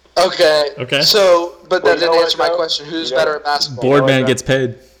boards. Okay. So, but that didn't answer my question. Who's better at basketball? Boardman gets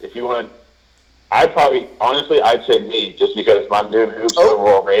paid. If you want, I'd say me, just because my noon hoops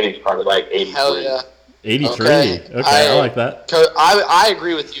overall rating's probably like 83. Hell yeah. 83. Okay, I like that. I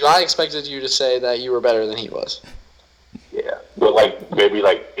agree with you. I expected you to say that you were better than he was. Yeah, but maybe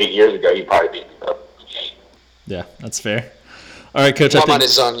 8 years ago, he probably beat me up. Yeah, that's fair. All right, Coach.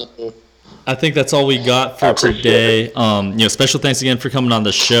 I think that's all we got for today. Special thanks again for coming on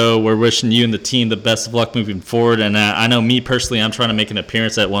the show. We're wishing you and the team the best of luck moving forward. And I know me personally, I'm trying to make an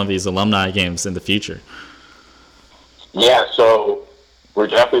appearance at one of these alumni games in the future. Yeah, so we're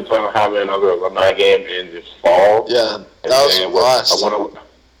definitely planning on having another alumni game in this fall. Yeah, that was blast.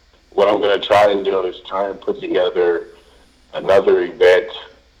 What I'm going to try and do is try and put together another event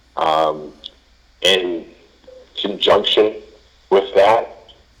in conjunction with that.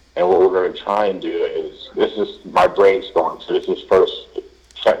 And what we're going to try and do is, this is my brainstorm, so this is first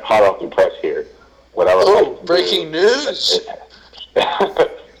hot off the press here. What I would like to breaking news!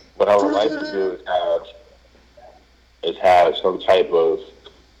 What I would like to do is have some type of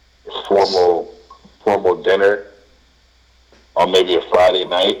formal dinner on maybe a Friday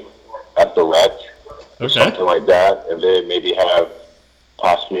night at the rec, or something like that, and then maybe have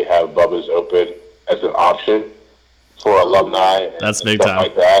possibly have Bubba's Open as an option for alumni That's and big stuff time.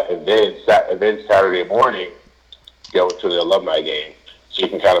 like that. And then Saturday morning, go to the alumni game. So you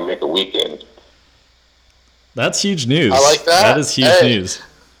can kind of make a weekend. That's huge news. I like that. That is huge news.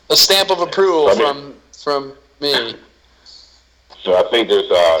 A stamp of approval from me. So I think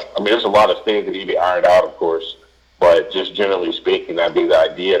there's a lot of things that need to be ironed out, of course. But just generally speaking, that'd be the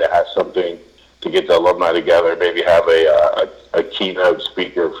idea to have something to get the alumni together. Maybe have a keynote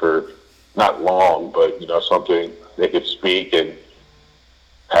speaker for not long, but something they could speak and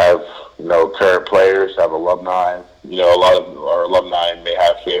have current players, have alumni. A lot of our alumni may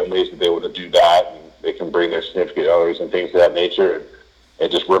have families that they want to do that, and they can bring their significant others and things of that nature,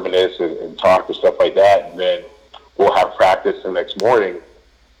 and just reminisce and talk and stuff like that. And then we'll have practice the next morning.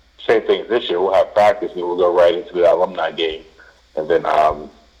 Same thing as this year. We'll have practice, and we'll go right into the alumni game, and then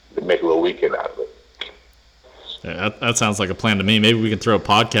make a little weekend out of it. Yeah, that sounds like a plan to me. Maybe we can throw a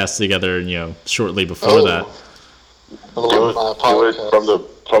podcast together, shortly before that. Do it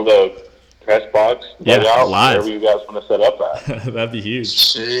from the press box. Yeah, out, live. Wherever you guys want to set up at. That'd be huge.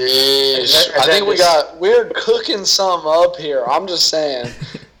 Jeez. I think we're cooking something up here. I'm just saying.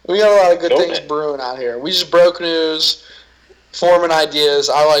 We got a lot of good things brewing out here. We just broke news, forming ideas.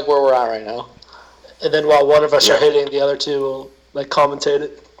 I like where we're at right now. And then while one of us are hitting, the other two will commentate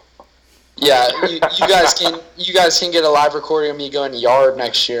it. Yeah, you guys can get a live recording of me going yard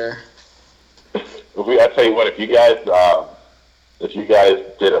next year. I tell you what, if you guys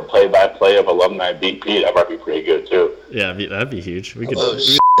did a play-by-play of alumni BP, that might be pretty good too. Yeah, that'd be huge. We could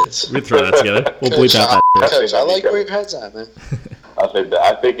we'd throw that together. We'll bleep out that. Coach, I like where your head's at, man. I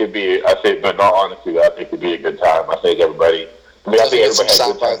think but in all honesty, I think it'd be a good time. I think everybody had a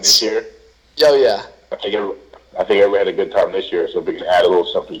good time this year. Oh yeah. I think everybody had a good time this year, so if we can add a little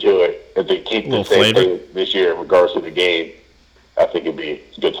something to it, if they keep the same thing this year, regardless of the game, I think it'd be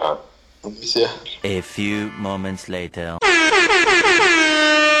a good time. Yeah. A few moments later.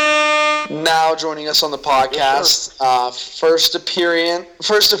 Now joining us on the podcast, first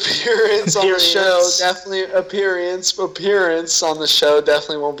appearance on the show. Definitely appearance on the show.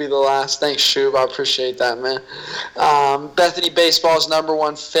 Definitely won't be the last. Thanks, Shub. I appreciate that, man. Bethany Baseball's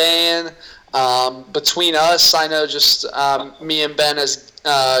 #1 fan. Between us, I know just me and Ben as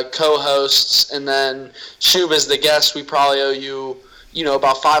co-hosts, and then Shub as the guest. We probably owe you,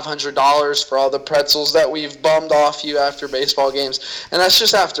 about $500 for all the pretzels that we've bummed off you after baseball games. And that's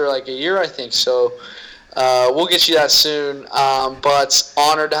just after like a year, I think. So we'll get you that soon. But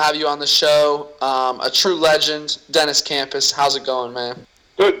honored to have you on the show. A true legend, Dennis Kampas. How's it going, man?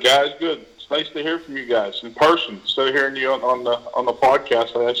 Good, guys. Good. It's nice to hear from you guys in person. Instead of hearing you on the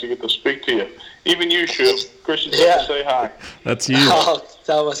podcast, I actually get to speak to you. Even you, Shub. Christian, to say hi. That's you. I'll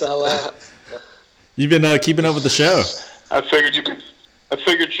tell myself that. You've been keeping up with the show. I figured you'd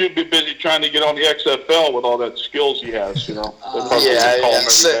be busy trying to get on the XFL with all that skills he has, I'm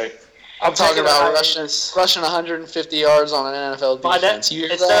talking about rushing 150 yards on an NFL defense. You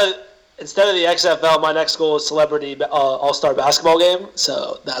hear that? Instead of the XFL, my next goal is celebrity all-star basketball game.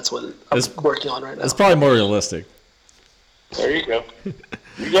 So that's what I'm working on right now. It's probably more realistic. There you go.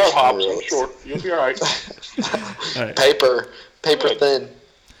 You got hops, I'm sure. You'll be all right. All right. Paper thin.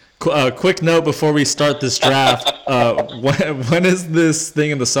 Quick note before we start this draft. When is this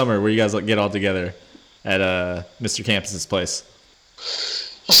thing in the summer where you guys get all together at Mr. Campus's place?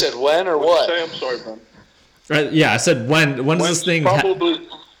 You said when or what? Say? I'm sorry, man. Right, yeah, I said when is this thing?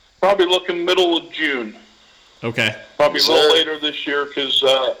 Probably looking middle of June. Okay. Probably a little later this year because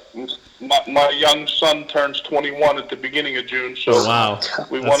my young son turns 21 at the beginning of June, so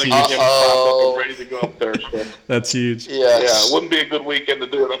we want to get him propped up and ready to go up there. So. That's huge. Yes. Yeah, it wouldn't be a good weekend to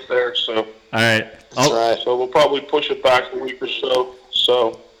do it up there. So. All right. That's right. So we'll probably push it back a week or so.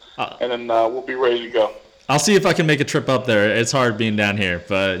 And then we'll be ready to go. I'll see if I can make a trip up there. It's hard being down here,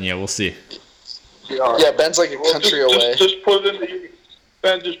 but we'll see. Yeah, Ben's like a country away. Just put it in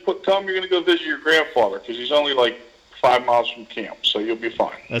Ben, tell him you're going to go visit your grandfather because he's only like 5 miles from camp, so you'll be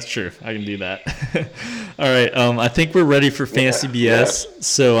fine. That's true. I can do that. All right. I think we're ready for Fantasy BS. Yeah.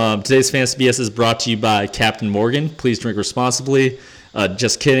 So today's Fantasy BS is brought to you by Captain Morgan. Please drink responsibly.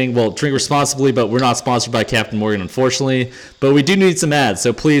 Just kidding. Well, drink responsibly, but we're not sponsored by Captain Morgan, unfortunately. But we do need some ads,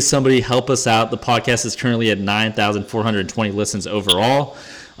 so please, somebody help us out. The podcast is currently at 9,420 listens overall.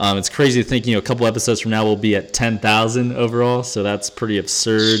 It's crazy to think, a couple episodes from now we'll be at 10,000 overall, so that's pretty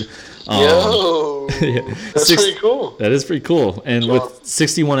absurd. That's pretty cool. That is pretty cool. And with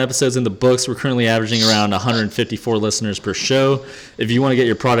 61 episodes in the books, we're currently averaging around 154 listeners per show. If you want to get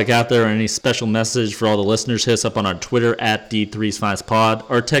your product out there or any special message for all the listeners, hit us up on our Twitter at D3'sFinestPod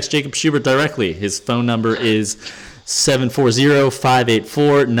or text Jacob Schubert directly. His phone number is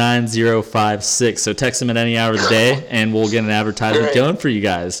 740-584-9056. So text them at any hour of the day, and we'll get an advertisement going for you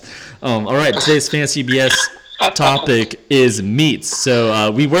guys. All right, today's Fantasy BS topic is meats.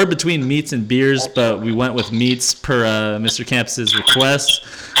 So we were between meats and beers, but we went with meats per Mr. Campus's request.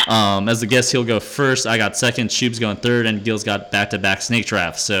 As the guest, he'll go first. I got second. Shoob's going third, and Gil's got back-to-back snake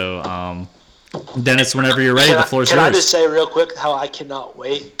drafts. So Dennis, whenever you're ready, the floor is yours. Can I just say real quick how I cannot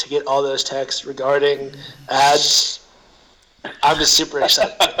wait to get all those texts regarding ads? I'm just super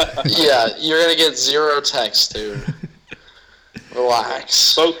excited. Yeah, you're going to get 0 texts, dude.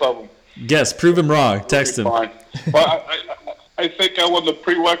 Relax. Both of them. Guess, prove him wrong. Text him. Fine. Well, I think I won the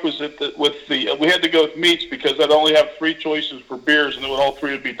prerequisite that we had to go with meats because I'd only have 3 choices for beers, and then all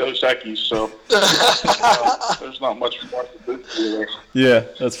 3 would be Dos Equis. So there's not much more to do there. Yeah,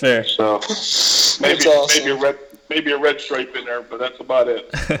 that's fair. So maybe a red stripe in there, but that's about it.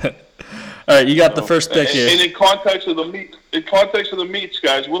 All right, you got the first pick here. And in context of the meats,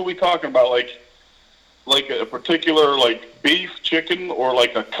 guys, what are we talking about? Like a particular beef, chicken, or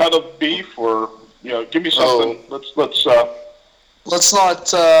like a cut of beef, or give me something. Let's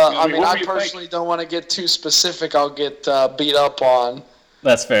not. I personally don't want to get too specific. I'll get beat up on.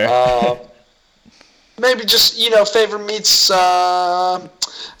 That's fair. Maybe just favorite meats.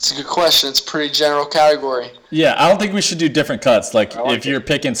 It's a good question. It's a pretty general category. Yeah, I don't think we should do different cuts. If you're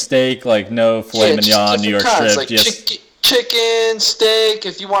picking steak, no filet mignon, New York strip, chicken, steak.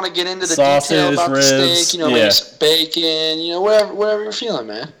 If you want to get into the sausage, detail about ribs, the steak, maybe some bacon. Whatever you're feeling,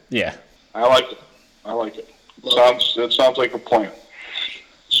 man. Yeah, I like it. It sounds like a plan.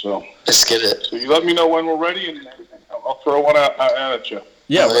 So let's get it. So you let me know when we're ready, and I'll throw one out at you.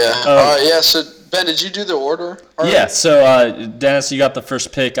 Yeah. Yeah. So Ben, did you do the order? Yeah. So Dennis, you got the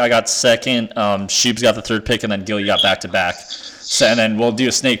first pick. I got second. Shoob's got the third pick, and then Gil, you got back to back. So, and then we'll do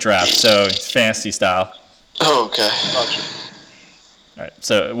a snake draft. So fantasy style. Oh, okay. Gotcha. All right.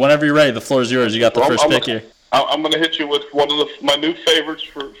 So whenever you're ready, the floor is yours. You got the first pick here. I'm going to hit you with one of my new favorites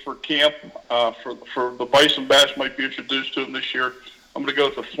for camp. For the bison bash, might be introduced to them this year. I'm going to go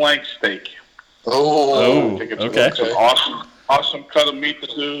with the flank steak. Oh, I think it's okay. It's an awesome cut of meat to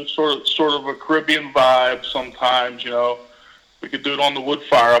do. Sort of a Caribbean vibe. Sometimes we could do it on the wood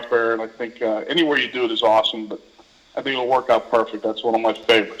fire up there, and I think anywhere you do it is awesome. But I think it'll work out perfect. That's one of my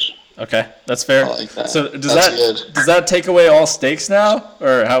favorites. Okay, that's fair. I like that. So does that take away all steaks now,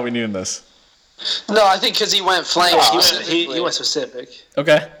 or how are we doing this? No, I think because he went flank. He went specific.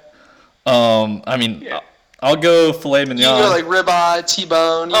 Okay. I'll go filet mignon. You can go like ribeye,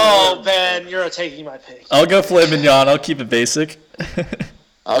 T-bone. Ben, you're taking my pick. I'll go filet mignon. I'll keep it basic.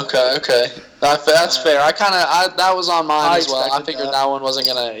 Okay. That's fair. That was on mine as well. I figured that one wasn't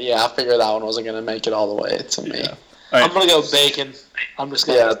gonna. Yeah, I figured that one wasn't gonna make it all the way to me. Yeah. Right. I'm gonna go bacon. I'm just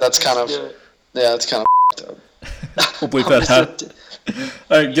gonna. Yeah, that's kind of. Yeah, that's kind of. We'll bleep that out.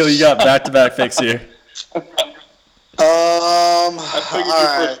 All right, Gil, you got back-to-back picks here. All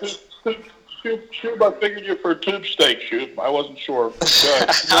right. Shoob, I figured you for a tube steak, Shoob. I wasn't sure.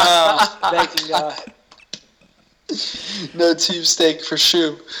 Bacon guy. No tube steak for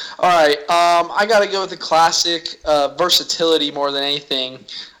Shoob. All right, I got to go with the classic versatility more than anything.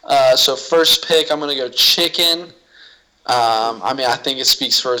 So first pick, I'm going to go chicken. I think it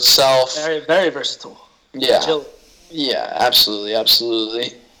speaks for itself. Very, very versatile. Yeah. Chill. Yeah,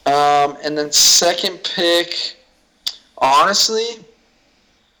 absolutely. And then second pick, honestly,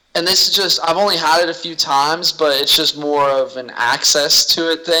 and this is just, I've only had it a few times, but it's just more of an access to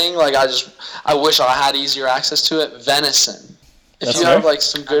it thing. I wish I had easier access to it. Venison. If you have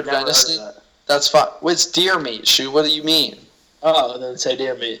some good venison, that's fine. Well, it's deer meat, Shoot. What do you mean? Oh, then say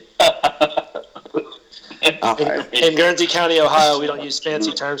deer meat. Okay. In Guernsey County, Ohio, we don't use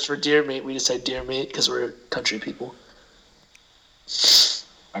fancy terms for deer meat. We just say deer meat because we're country people.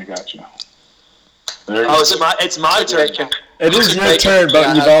 I got you. It's my turn. It is your turn,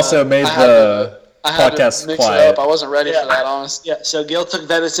 but you've also made the podcast quiet. I wasn't ready for that, honestly. Yeah, so Gil took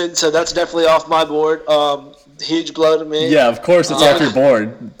venison, so that's definitely off my board. Huge blow to me. Yeah, of course it's off your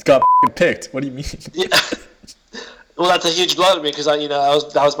board. It got picked. What do you mean? Yeah. Well, that's a huge blow to me because that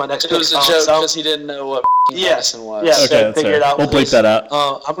was my next pick. It was a joke because he didn't know what venison was. Yeah, okay, so figure it out. We'll bleep that out.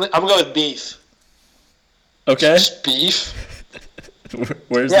 I'm gonna go with beef. Okay. Just beef?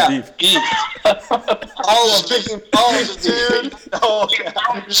 Where's the beef? Beef. all of the dude. Oh, okay.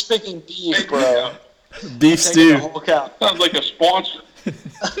 You're just picking beef, bro. Beef stew. Sounds like a sponsor.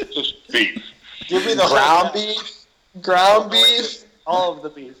 Just beef. Give me the ground beef. All of the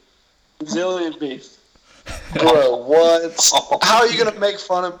beef. Zillion beef. Bro, what? How are you gonna make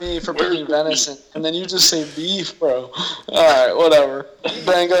fun of me for picking venison and then you just say beef, bro? All right, whatever.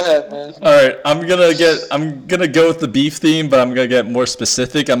 Ben, go ahead, man. All right, I'm gonna go with the beef theme, but I'm gonna get more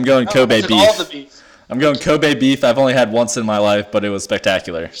specific. I'm going Kobe beef. All the beef. I'm going Kobe beef. I've only had once in my life, but it was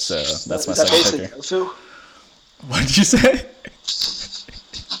spectacular. So that's my second picker. Tofu? What did you say?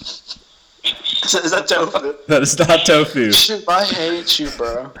 Is that tofu? That is not tofu. Shoot, I hate you,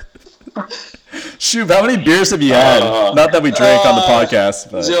 bro. Shoot, how many beers have you had? Not that we drank on the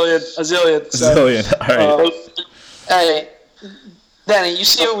podcast, but A zillion. a zillion. All right. Hey, Danny, you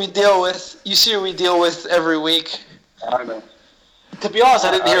see what we deal with? You see what we deal with every week? I know. To be honest,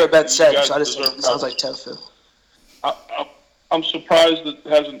 I didn't hear what Ben said, guys so I just deserve it sounds like tofu. I'm surprised that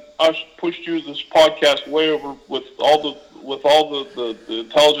hasn't pushed you this podcast way over with all the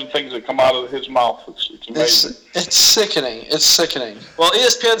intelligent things that come out of his mouth. It's amazing. It's sickening. It's sickening. Well,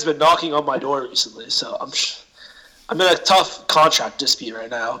 ESPN's been knocking on my door recently, so I'm in a tough contract dispute right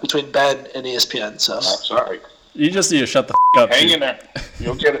now between Ben and ESPN. So I'm sorry. You just need to shut the up. Hang in there.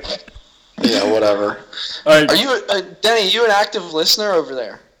 You'll get it. Yeah, whatever. All right. Are you, Denny? You an active listener over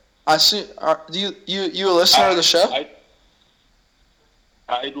there? I see. You a listener of the show?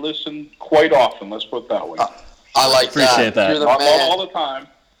 I listen quite often. Let's put it that way. I like Appreciate that. You're the Not man. all the time.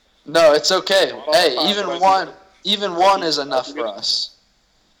 No, it's okay. Not all Hey, the time, even one is enough for us.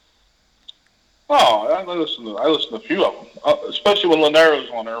 Oh, I listen to a few of them, especially when Linero's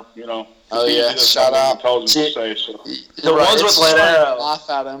on there. You know. Oh He yeah, does shout something out. intelligent to say, so. the ones with Linero, Laugh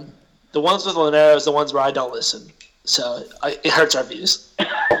at him. the ones with Linero is the ones where I don't listen. So it hurts our views.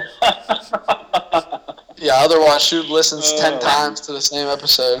 Yeah, otherwise Shub listens 10 times to the same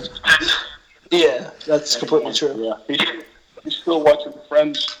episode. Yeah, that's completely true. Yeah, he's still watching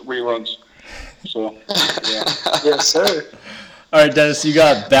Friends reruns. So, yeah. Yes, sir. All right, Dennis, you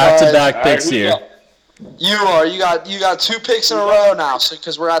got back-to-back picks who's here. up? You are. You got 2 picks in a row now, so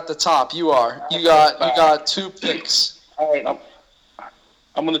because we're at the top. You are. You got 2 picks. All right,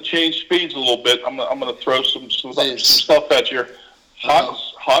 I'm going to change speeds a little bit. I'm going to throw some stuff at you.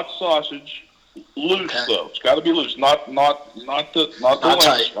 Hot sausage, loose though. It's got to be loose, not the length.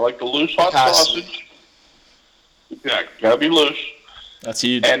 tight. I like the loose hot sausage. Yeah, got to be loose. That's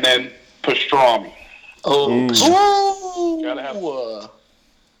huge. And then pastrami. Ooh. Gotta have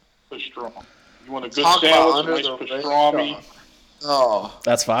pastrami. You want a good Talk about sandwich, under nice the pastrami. radar. Oh.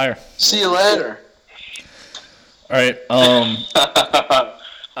 That's fire. See you later. All right. I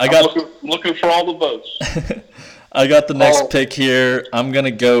I'm looking for all the votes. I got the next pick here. I'm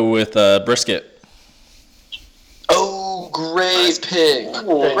gonna go with brisket. Oh, great pick.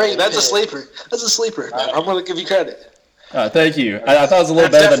 Great. That's a sleeper. That's a sleeper, man. I'm going to give you credit. Thank you. I thought it was a little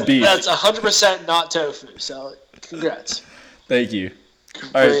better than beef. That's 100% not tofu, so congrats. Thank you.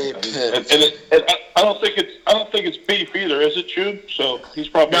 All right. Great pick. And I don't think it's beef either, is it, Chube? So he's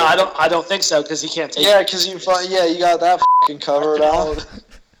probably No, I don't think so because he can't take. Yeah, because you got that fucking covered out.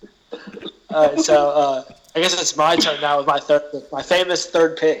 All right, so I guess it's my turn now with my famous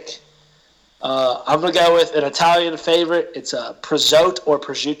third pick. I'm gonna go with an Italian favorite. It's a prosciutto or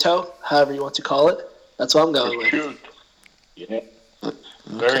prosciutto, however you want to call it. That's what I'm going with. Prosciutto. Yeah.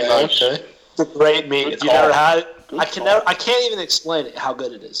 Very nice. Okay. It's a great meat. Good If you've call. never had it, Good I call. can't even explain it how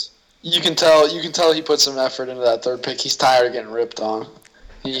good it is. You can tell he put some effort into that third pick. He's tired of getting ripped on.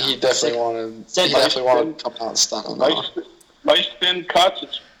 He definitely wanted to come out and stun on that. Nice thin cuts.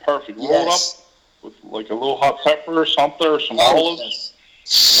 It's perfect. Roll it Yes. up with like a little hot pepper or something, or some olives. Yes.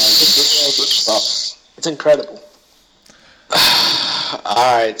 Nice. Good stuff. It's incredible.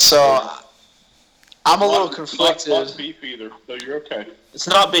 All right, so I'm a little conflicted. Not beef either, so you're okay. It's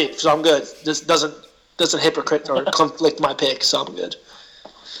not beef, so I'm good. This doesn't hypocrite or conflict my pick, so I'm good.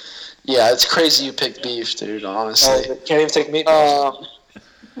 Yeah, it's crazy you picked beef, dude. Honestly. Can't even take meat.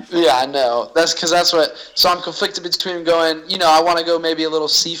 Yeah, I know. That's what. So I'm conflicted between going. I want to go maybe a little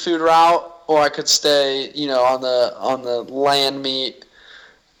seafood route, or I could stay. On the land meat.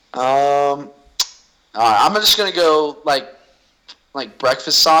 All right, I'm just gonna go like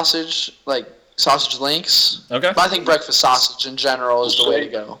breakfast sausage, like sausage links. Okay. But I think breakfast sausage in general is the way to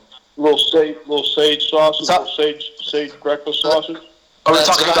go. Little sage sausage, sage breakfast sausage. Are we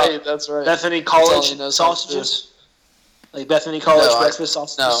talking about That's right. Bethany That's all College he knows how to sausages? Like Bethany College breakfast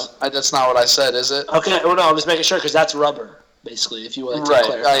sausages? No, that's not what I said, is it? Okay, well, no, I'm just making sure because that's rubber, basically, if you would like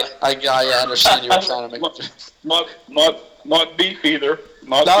to clarify. I understand you were trying to make Not beef either.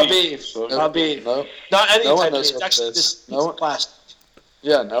 Not beef. So Not beef. No. Not any No one type of knows beef. It's what actually it is. just No one- plastic.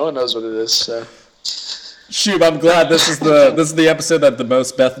 Yeah, no one knows what it is, so. Shoot, I'm glad this is the episode that the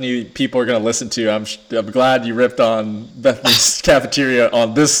most Bethany people are going to listen to. I'm glad you ripped on Bethany's cafeteria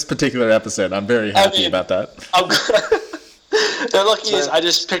on this particular episode. I'm very happy about that. The lucky is I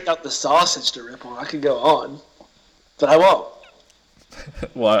just picked out the sausage to rip on. I could go on, but I won't.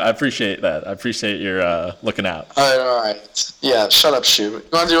 Well, I appreciate that. I appreciate your looking out. All right. Yeah, shut up, Shoot. You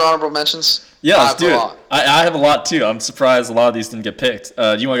want to do honorable mentions? Yeah, let's do it. I have a lot too. I'm surprised a lot of these didn't get picked.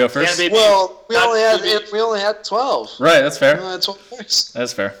 Do you want to go first? Yeah, well, we only had 12. Right, that's fair. We only had 12 picks.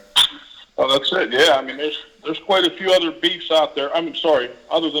 That's fair. Oh, that's it. Yeah, I mean, there's quite a few other beefs out there. I'm sorry,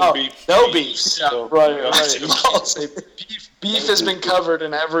 other than beef. No beefs. Yeah, So, right. Beef has been covered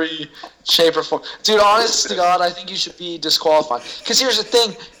in every shape or form. Dude, honest to God, I think you should be disqualified. Because here's the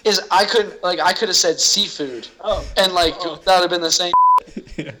thing: is I could have said seafood, and that would have been the same.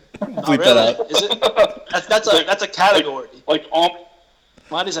 Bleep that out. Is it? That's a category. What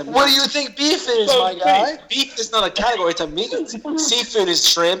do you think beef is, my guy? Beef is not a category; it's a meat. Seafood is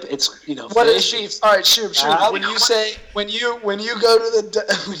shrimp. It's What fish. is beef? All right, shoot. When you say when you go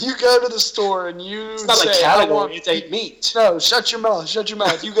to the store and you it's not say, a category; it's a meat. No, shut your mouth. Shut your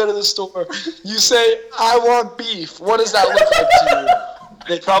mouth. You go to the store. You say, "I want beef." What does that look like to you?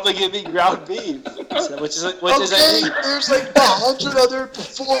 They probably give me ground beef, which is a meat. There's like 100 other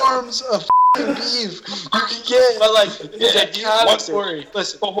forms of beef you can get. But it's a category.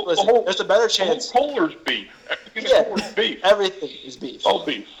 Listen. There's a better chance. Polar's beef. Beef. Everything is beef. All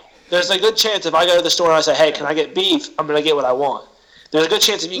beef. There's a good chance if I go to the store and I say, "Hey, can I get beef?" I'm gonna get what I want. There's a good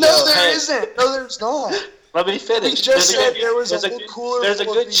chance if you go, there "Hey, isn't. No, there's not. Let me finish." We just said there was a whole cooler. There's a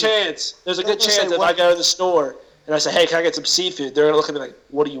good chance. There's a good chance if I go to the store and I say, "Hey, can I get some seafood?" They're gonna look at me like,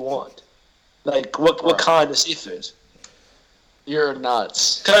 "What do you want? Like, what kind of seafood?" You're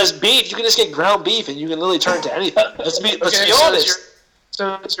nuts. Because beef, you can just get ground beef and you can literally turn it to anything. Let's be honest.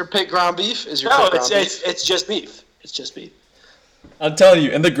 So is your pick ground beef? Beef? It's just beef. It's just beef. I'm telling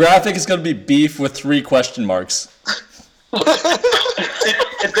you, and the graphic is going to be beef with 3 question marks.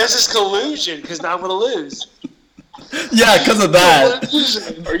 If this is collusion, because now I'm gonna lose. Yeah, because of that.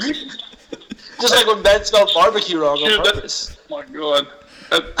 Are you? Just like when Ben spelled barbecue wrong on purpose. Oh my God,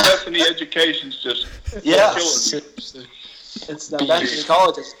 Bethany education's just killing me. It's not back to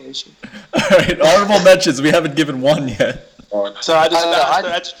college education. All right, honorable mentions. We haven't given one yet. So I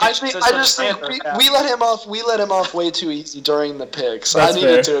just think we let him off. We let him off way too easy during the picks. That's I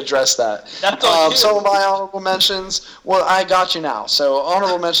needed fair. to address that. That's some of my honorable mentions. Well, I got you now. So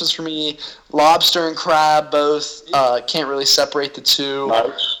honorable mentions for me: lobster and crab. Both can't really separate the two.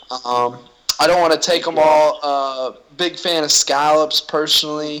 Nice. I don't want to take them all. Big fan of scallops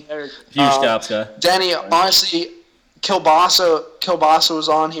personally. Huge scallops guy. Danny, honestly. Kielbasa was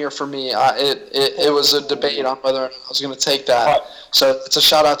on here for me. It was a debate on whether or not I was going to take that. So it's a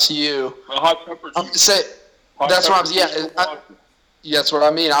shout out to you. Hot pepper. I'm going to say that's what I'm. Yeah, that's what I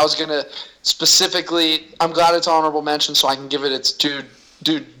mean. I was going to specifically. I'm glad it's honorable mention, so I can give it its due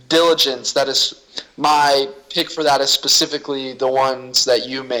diligence. That is my pick for that is specifically the ones that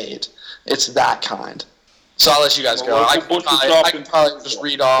you made. It's that kind. So I'll let you guys go. I can probably just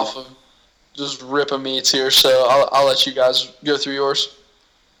read off of. Just ripping meats here, so I'll let you guys go through yours.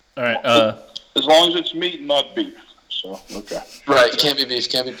 All right. As long as it's meat and not beef. So okay. Right. Can't be beef.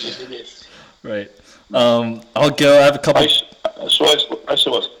 Right. I'll go. I have a couple. I said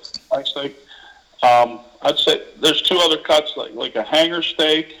what? I steak. I'd say there's 2 other cuts like a hanger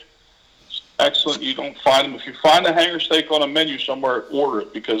steak. It's excellent. You don't find them. If you find a hanger steak on a menu somewhere, order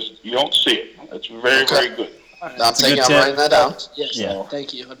it because you don't see it. It's very very good. I'm writing that down. Yes, yeah.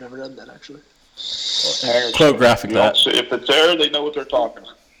 Thank you. I've never done that actually. Quote graphic that. If it's there, they know what they're talking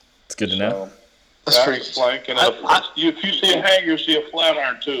about. It's good to know. That's pretty flank. And if you see a hanger, you see a flat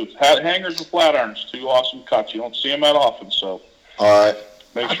iron too. Hangers and flat irons, 2 awesome cuts. You don't see them that often, so. All right.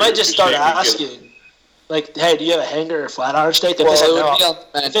 I might just start asking, like, hey, do you have a hanger or flat iron steak? If they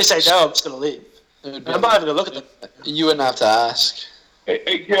say no, I'm just gonna leave. I'm not even gonna look at them. You wouldn't have to ask.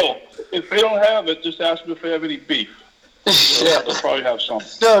 Hey, Gil, if they don't have it, just ask them if they have any beef. They'll probably have some.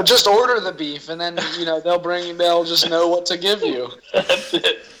 No, just order the beef, and then they'll just know what to give you. That's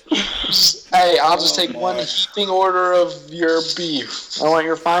it. Hey, I'll just take one heaping order of your beef. I want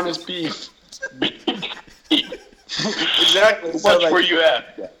your finest beef. Exactly. So where you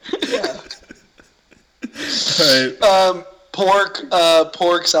at? Yeah. All right.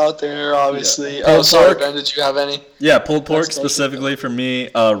 Pork's out there, obviously. Yeah. Oh, sorry, Ben, did you have any? Yeah, pulled pork specifically for me.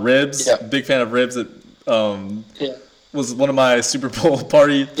 Ribs. Yeah. Big fan of ribs. It was one of my Super Bowl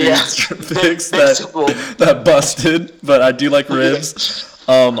party picks that busted, but I do like ribs.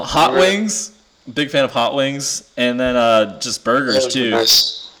 Hot wings. Big fan of hot wings, and then just burgers too.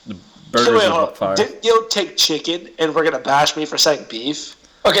 Nice. Burgers Wait, are hold on. fire. Didn't you take chicken and we're gonna bash me for saying beef?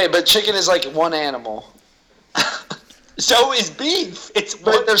 Okay, but chicken is like one animal. So is beef.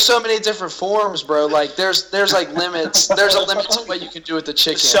 But there's so many different forms, bro. Like there's like limits. There's a limit to what you can do with the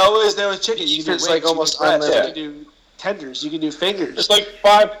chicken. So is there with chicken. You can It's do like wings, almost you can do breasts, unlimited. you can do tenders. You can do fingers. It's like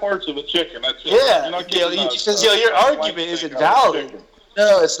 5 parts of a chicken. That's it. Yeah. You're not getting Your argument isn't valid.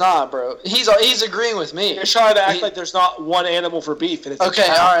 No, it's not, bro. He's agreeing with me. You're trying to act like there's not one animal for beef. And it's Okay,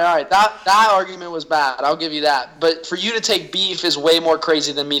 all right. That argument was bad. I'll give you that. But for you to take beef is way more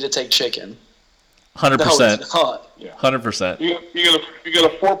crazy than me to take chicken. 100%. 100%. You get a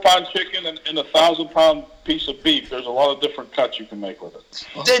 4-pound chicken and a 1,000-pound piece of beef. There's a lot of different cuts you can make with it.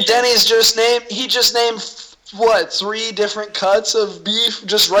 Did Denny's just name? He just named 3 different cuts of beef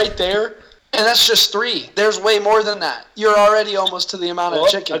just right there, and that's just 3. There's way more than that. You're already almost to the amount of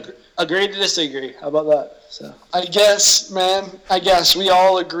chicken. Agree to disagree. How about that? So I guess, man. I guess we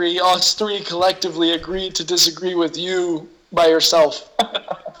all agree. Us 3 collectively agreed to disagree with you by yourself.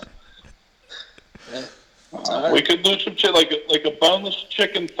 We could do some shit like a boneless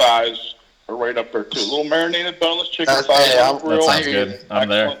chicken thighs are right up there too. A little marinated boneless chicken thighs. That sounds good. I'm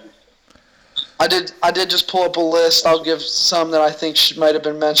there. I did just pull up a list. I'll give some that I think might have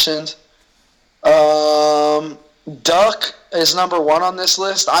been mentioned. Duck is number 1 on this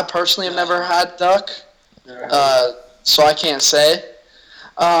list. I personally have never had duck, so I can't say.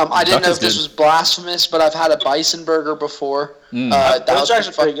 I didn't know if this was blasphemous, but I've had a bison burger before. that was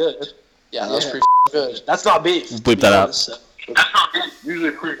actually pretty good. Yeah, that was pretty good. That's not beef. Bleep that out.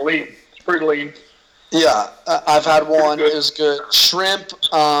 Usually pretty lean. It's pretty lean. Yeah, I've had one. It was good. Shrimp,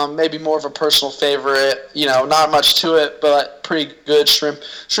 maybe more of a personal favorite. You know, not much to it, but pretty good shrimp.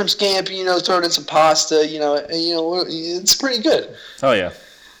 Shrimp scampi. You know, throw it in some pasta. You know, it's pretty good. Oh yeah.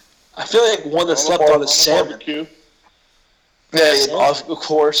 I feel like one that slept on is salmon. Yeah, of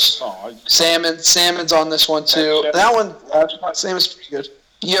course. Salmon's on this one too. That one, salmon's pretty good.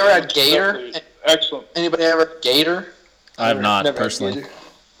 You ever had gator? Excellent. Anybody ever had gator? I have not personally.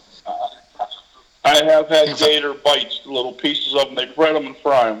 I have had gator bites, little pieces of them. They bread them and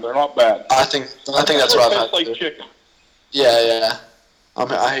fry them. They're not bad. I think that's what I've had. Like chicken. Yeah.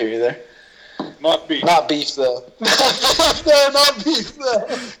 I hear you there. Not beef. Not beef though. No, not beef though.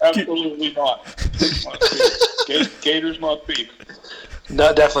 Absolutely not. Gator's not beef.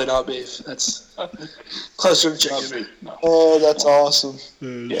 No, definitely not beef. That's closer to chicken. Not beef, no. Oh, that's awesome.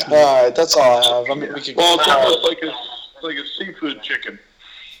 Yeah. All right, that's all I have. I mean, we could. Well, it's almost like a seafood chicken.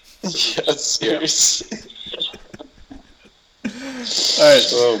 Yes, seriously. All right.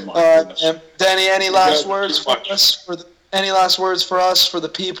 Oh my goodness. Danny, any last words for us? Any last words for us, for the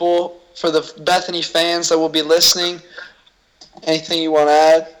people, for the Bethany fans that will be listening? Anything you want to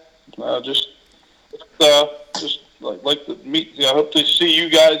add? Just like to meet. I hope to see you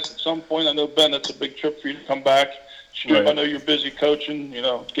guys at some point. I know Ben, it's a big trip for you to come back. Sure, I know you're busy coaching. You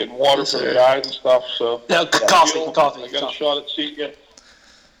know, getting water for the guys and stuff. So coffee. I got a shot at seeing you.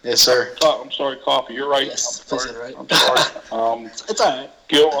 Yes, sir. I'm sorry, coffee. You're right. Yes, I'm sorry. right. I'm sorry. It's all right.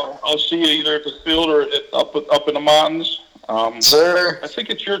 Gil, I'll see you either at the field or up in the mountains. Sir. I think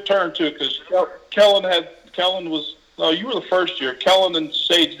it's your turn too, because Kellen was. No, you were the first year. Kellen and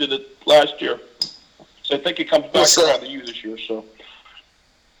Sage did it last year. So I think it comes back around to you this year. So,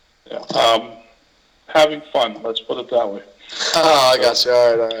 yeah. Having fun. Let's put it that way. Oh, I got you.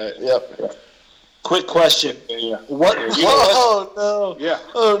 All right. Yep. Quick question. Yeah. What? Oh no. Yeah.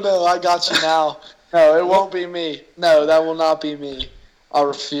 Oh no, I got you now. No, it won't be me. No, that will not be me. I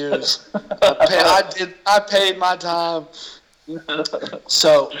refuse. I paid my time.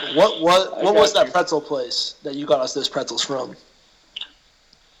 So what was that pretzel place that you got us those pretzels from?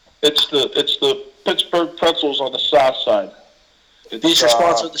 It's the Pittsburgh Pretzels on the south side. These are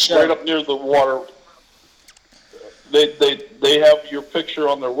sponsored of the show. Right up near the water. They have your picture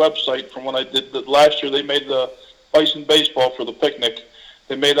on their website from when I did the last year. They made the Bison baseball for the picnic.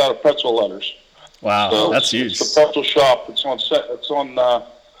 They made out of pretzel letters. Wow, so that's huge. It's the pretzel shop. It's on I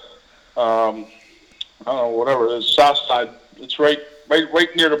don't know, whatever it is, south side. It's right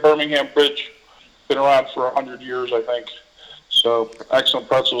near the Birmingham Bridge. Been around for 100 years, I think. So excellent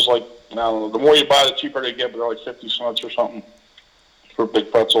pretzels. Like, I don't know, the more you buy, the cheaper they get. But they're like 50 cents or something for a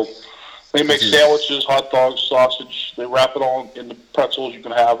big pretzel. They make sandwiches, hot dogs, sausage. They wrap it all in the pretzels. You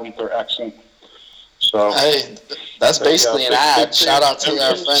can have them. They're excellent. So hey, that's basically an ad. Shout out to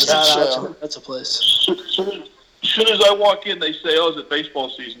our friends at the show. That's a place. As soon as I walk in, they say, "Oh, it's baseball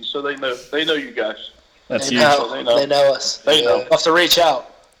season," so they know you guys. That's huge. So they know us. They know. We'll have to reach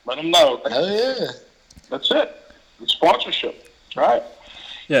out. Let them know. Oh yeah. That's it. It's sponsorship. All right.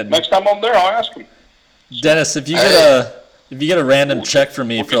 Yeah. Next time I'm there, I'll ask them. Dennis, if you If you get a random check from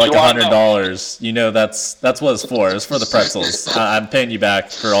me for like $100, you know that's what it's for. It's for the pretzels. I'm paying you back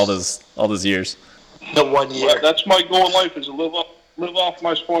for all those years. The 1 year. Well, that's my goal in life, is to live off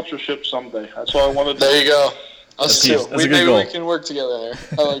my sponsorship someday. That's all I want to do. There you go. Us too. Maybe goal. we can work together there.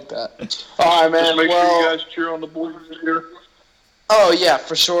 I like that. All right, man. Just make sure you guys cheer on the boys this year. Oh yeah,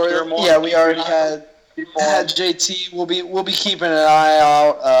 for sure. Yeah, we already had JT. We'll be keeping an eye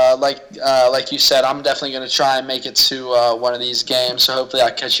out. Like you said, I'm definitely going to try and make it to one of these games. So hopefully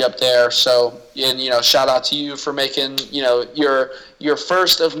I'll catch you up there. So and shout out to you for making your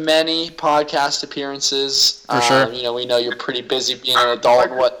first of many podcast appearances. For sure. We know you're pretty busy being an adult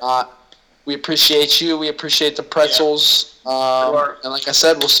and whatnot. We appreciate you. We appreciate the pretzels. And like I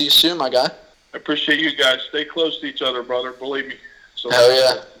said, we'll see you soon, my guy. I appreciate you guys. Stay close to each other, brother. Believe me. So, hell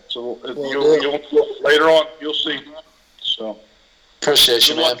yeah. So you'll later on, you'll see. So appreciate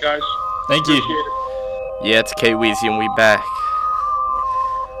you, man. Good luck, guys. Thank you. Yeah, it's K Weezy, and we back.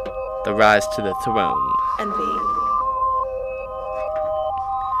 The rise to the throne. Envy.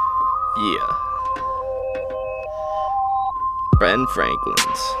 Yeah. Ben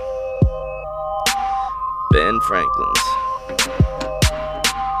Franklin's.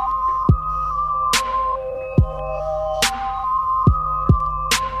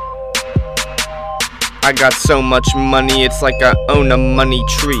 I got so much money, it's like I own a money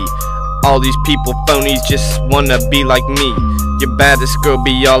tree. All these people phonies just wanna be like me. Your baddest girl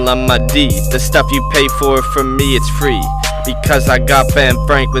be all on my D. The stuff you pay for me, it's free. Because I got Ben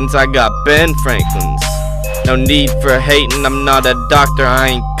Franklin's, I got Ben Franklin's. No need for hating, I'm not a doctor, I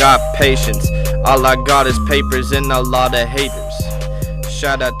ain't got patience. All I got is papers and a lot of haters.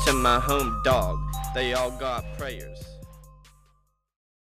 Shout out to my home dog, they all got prayers.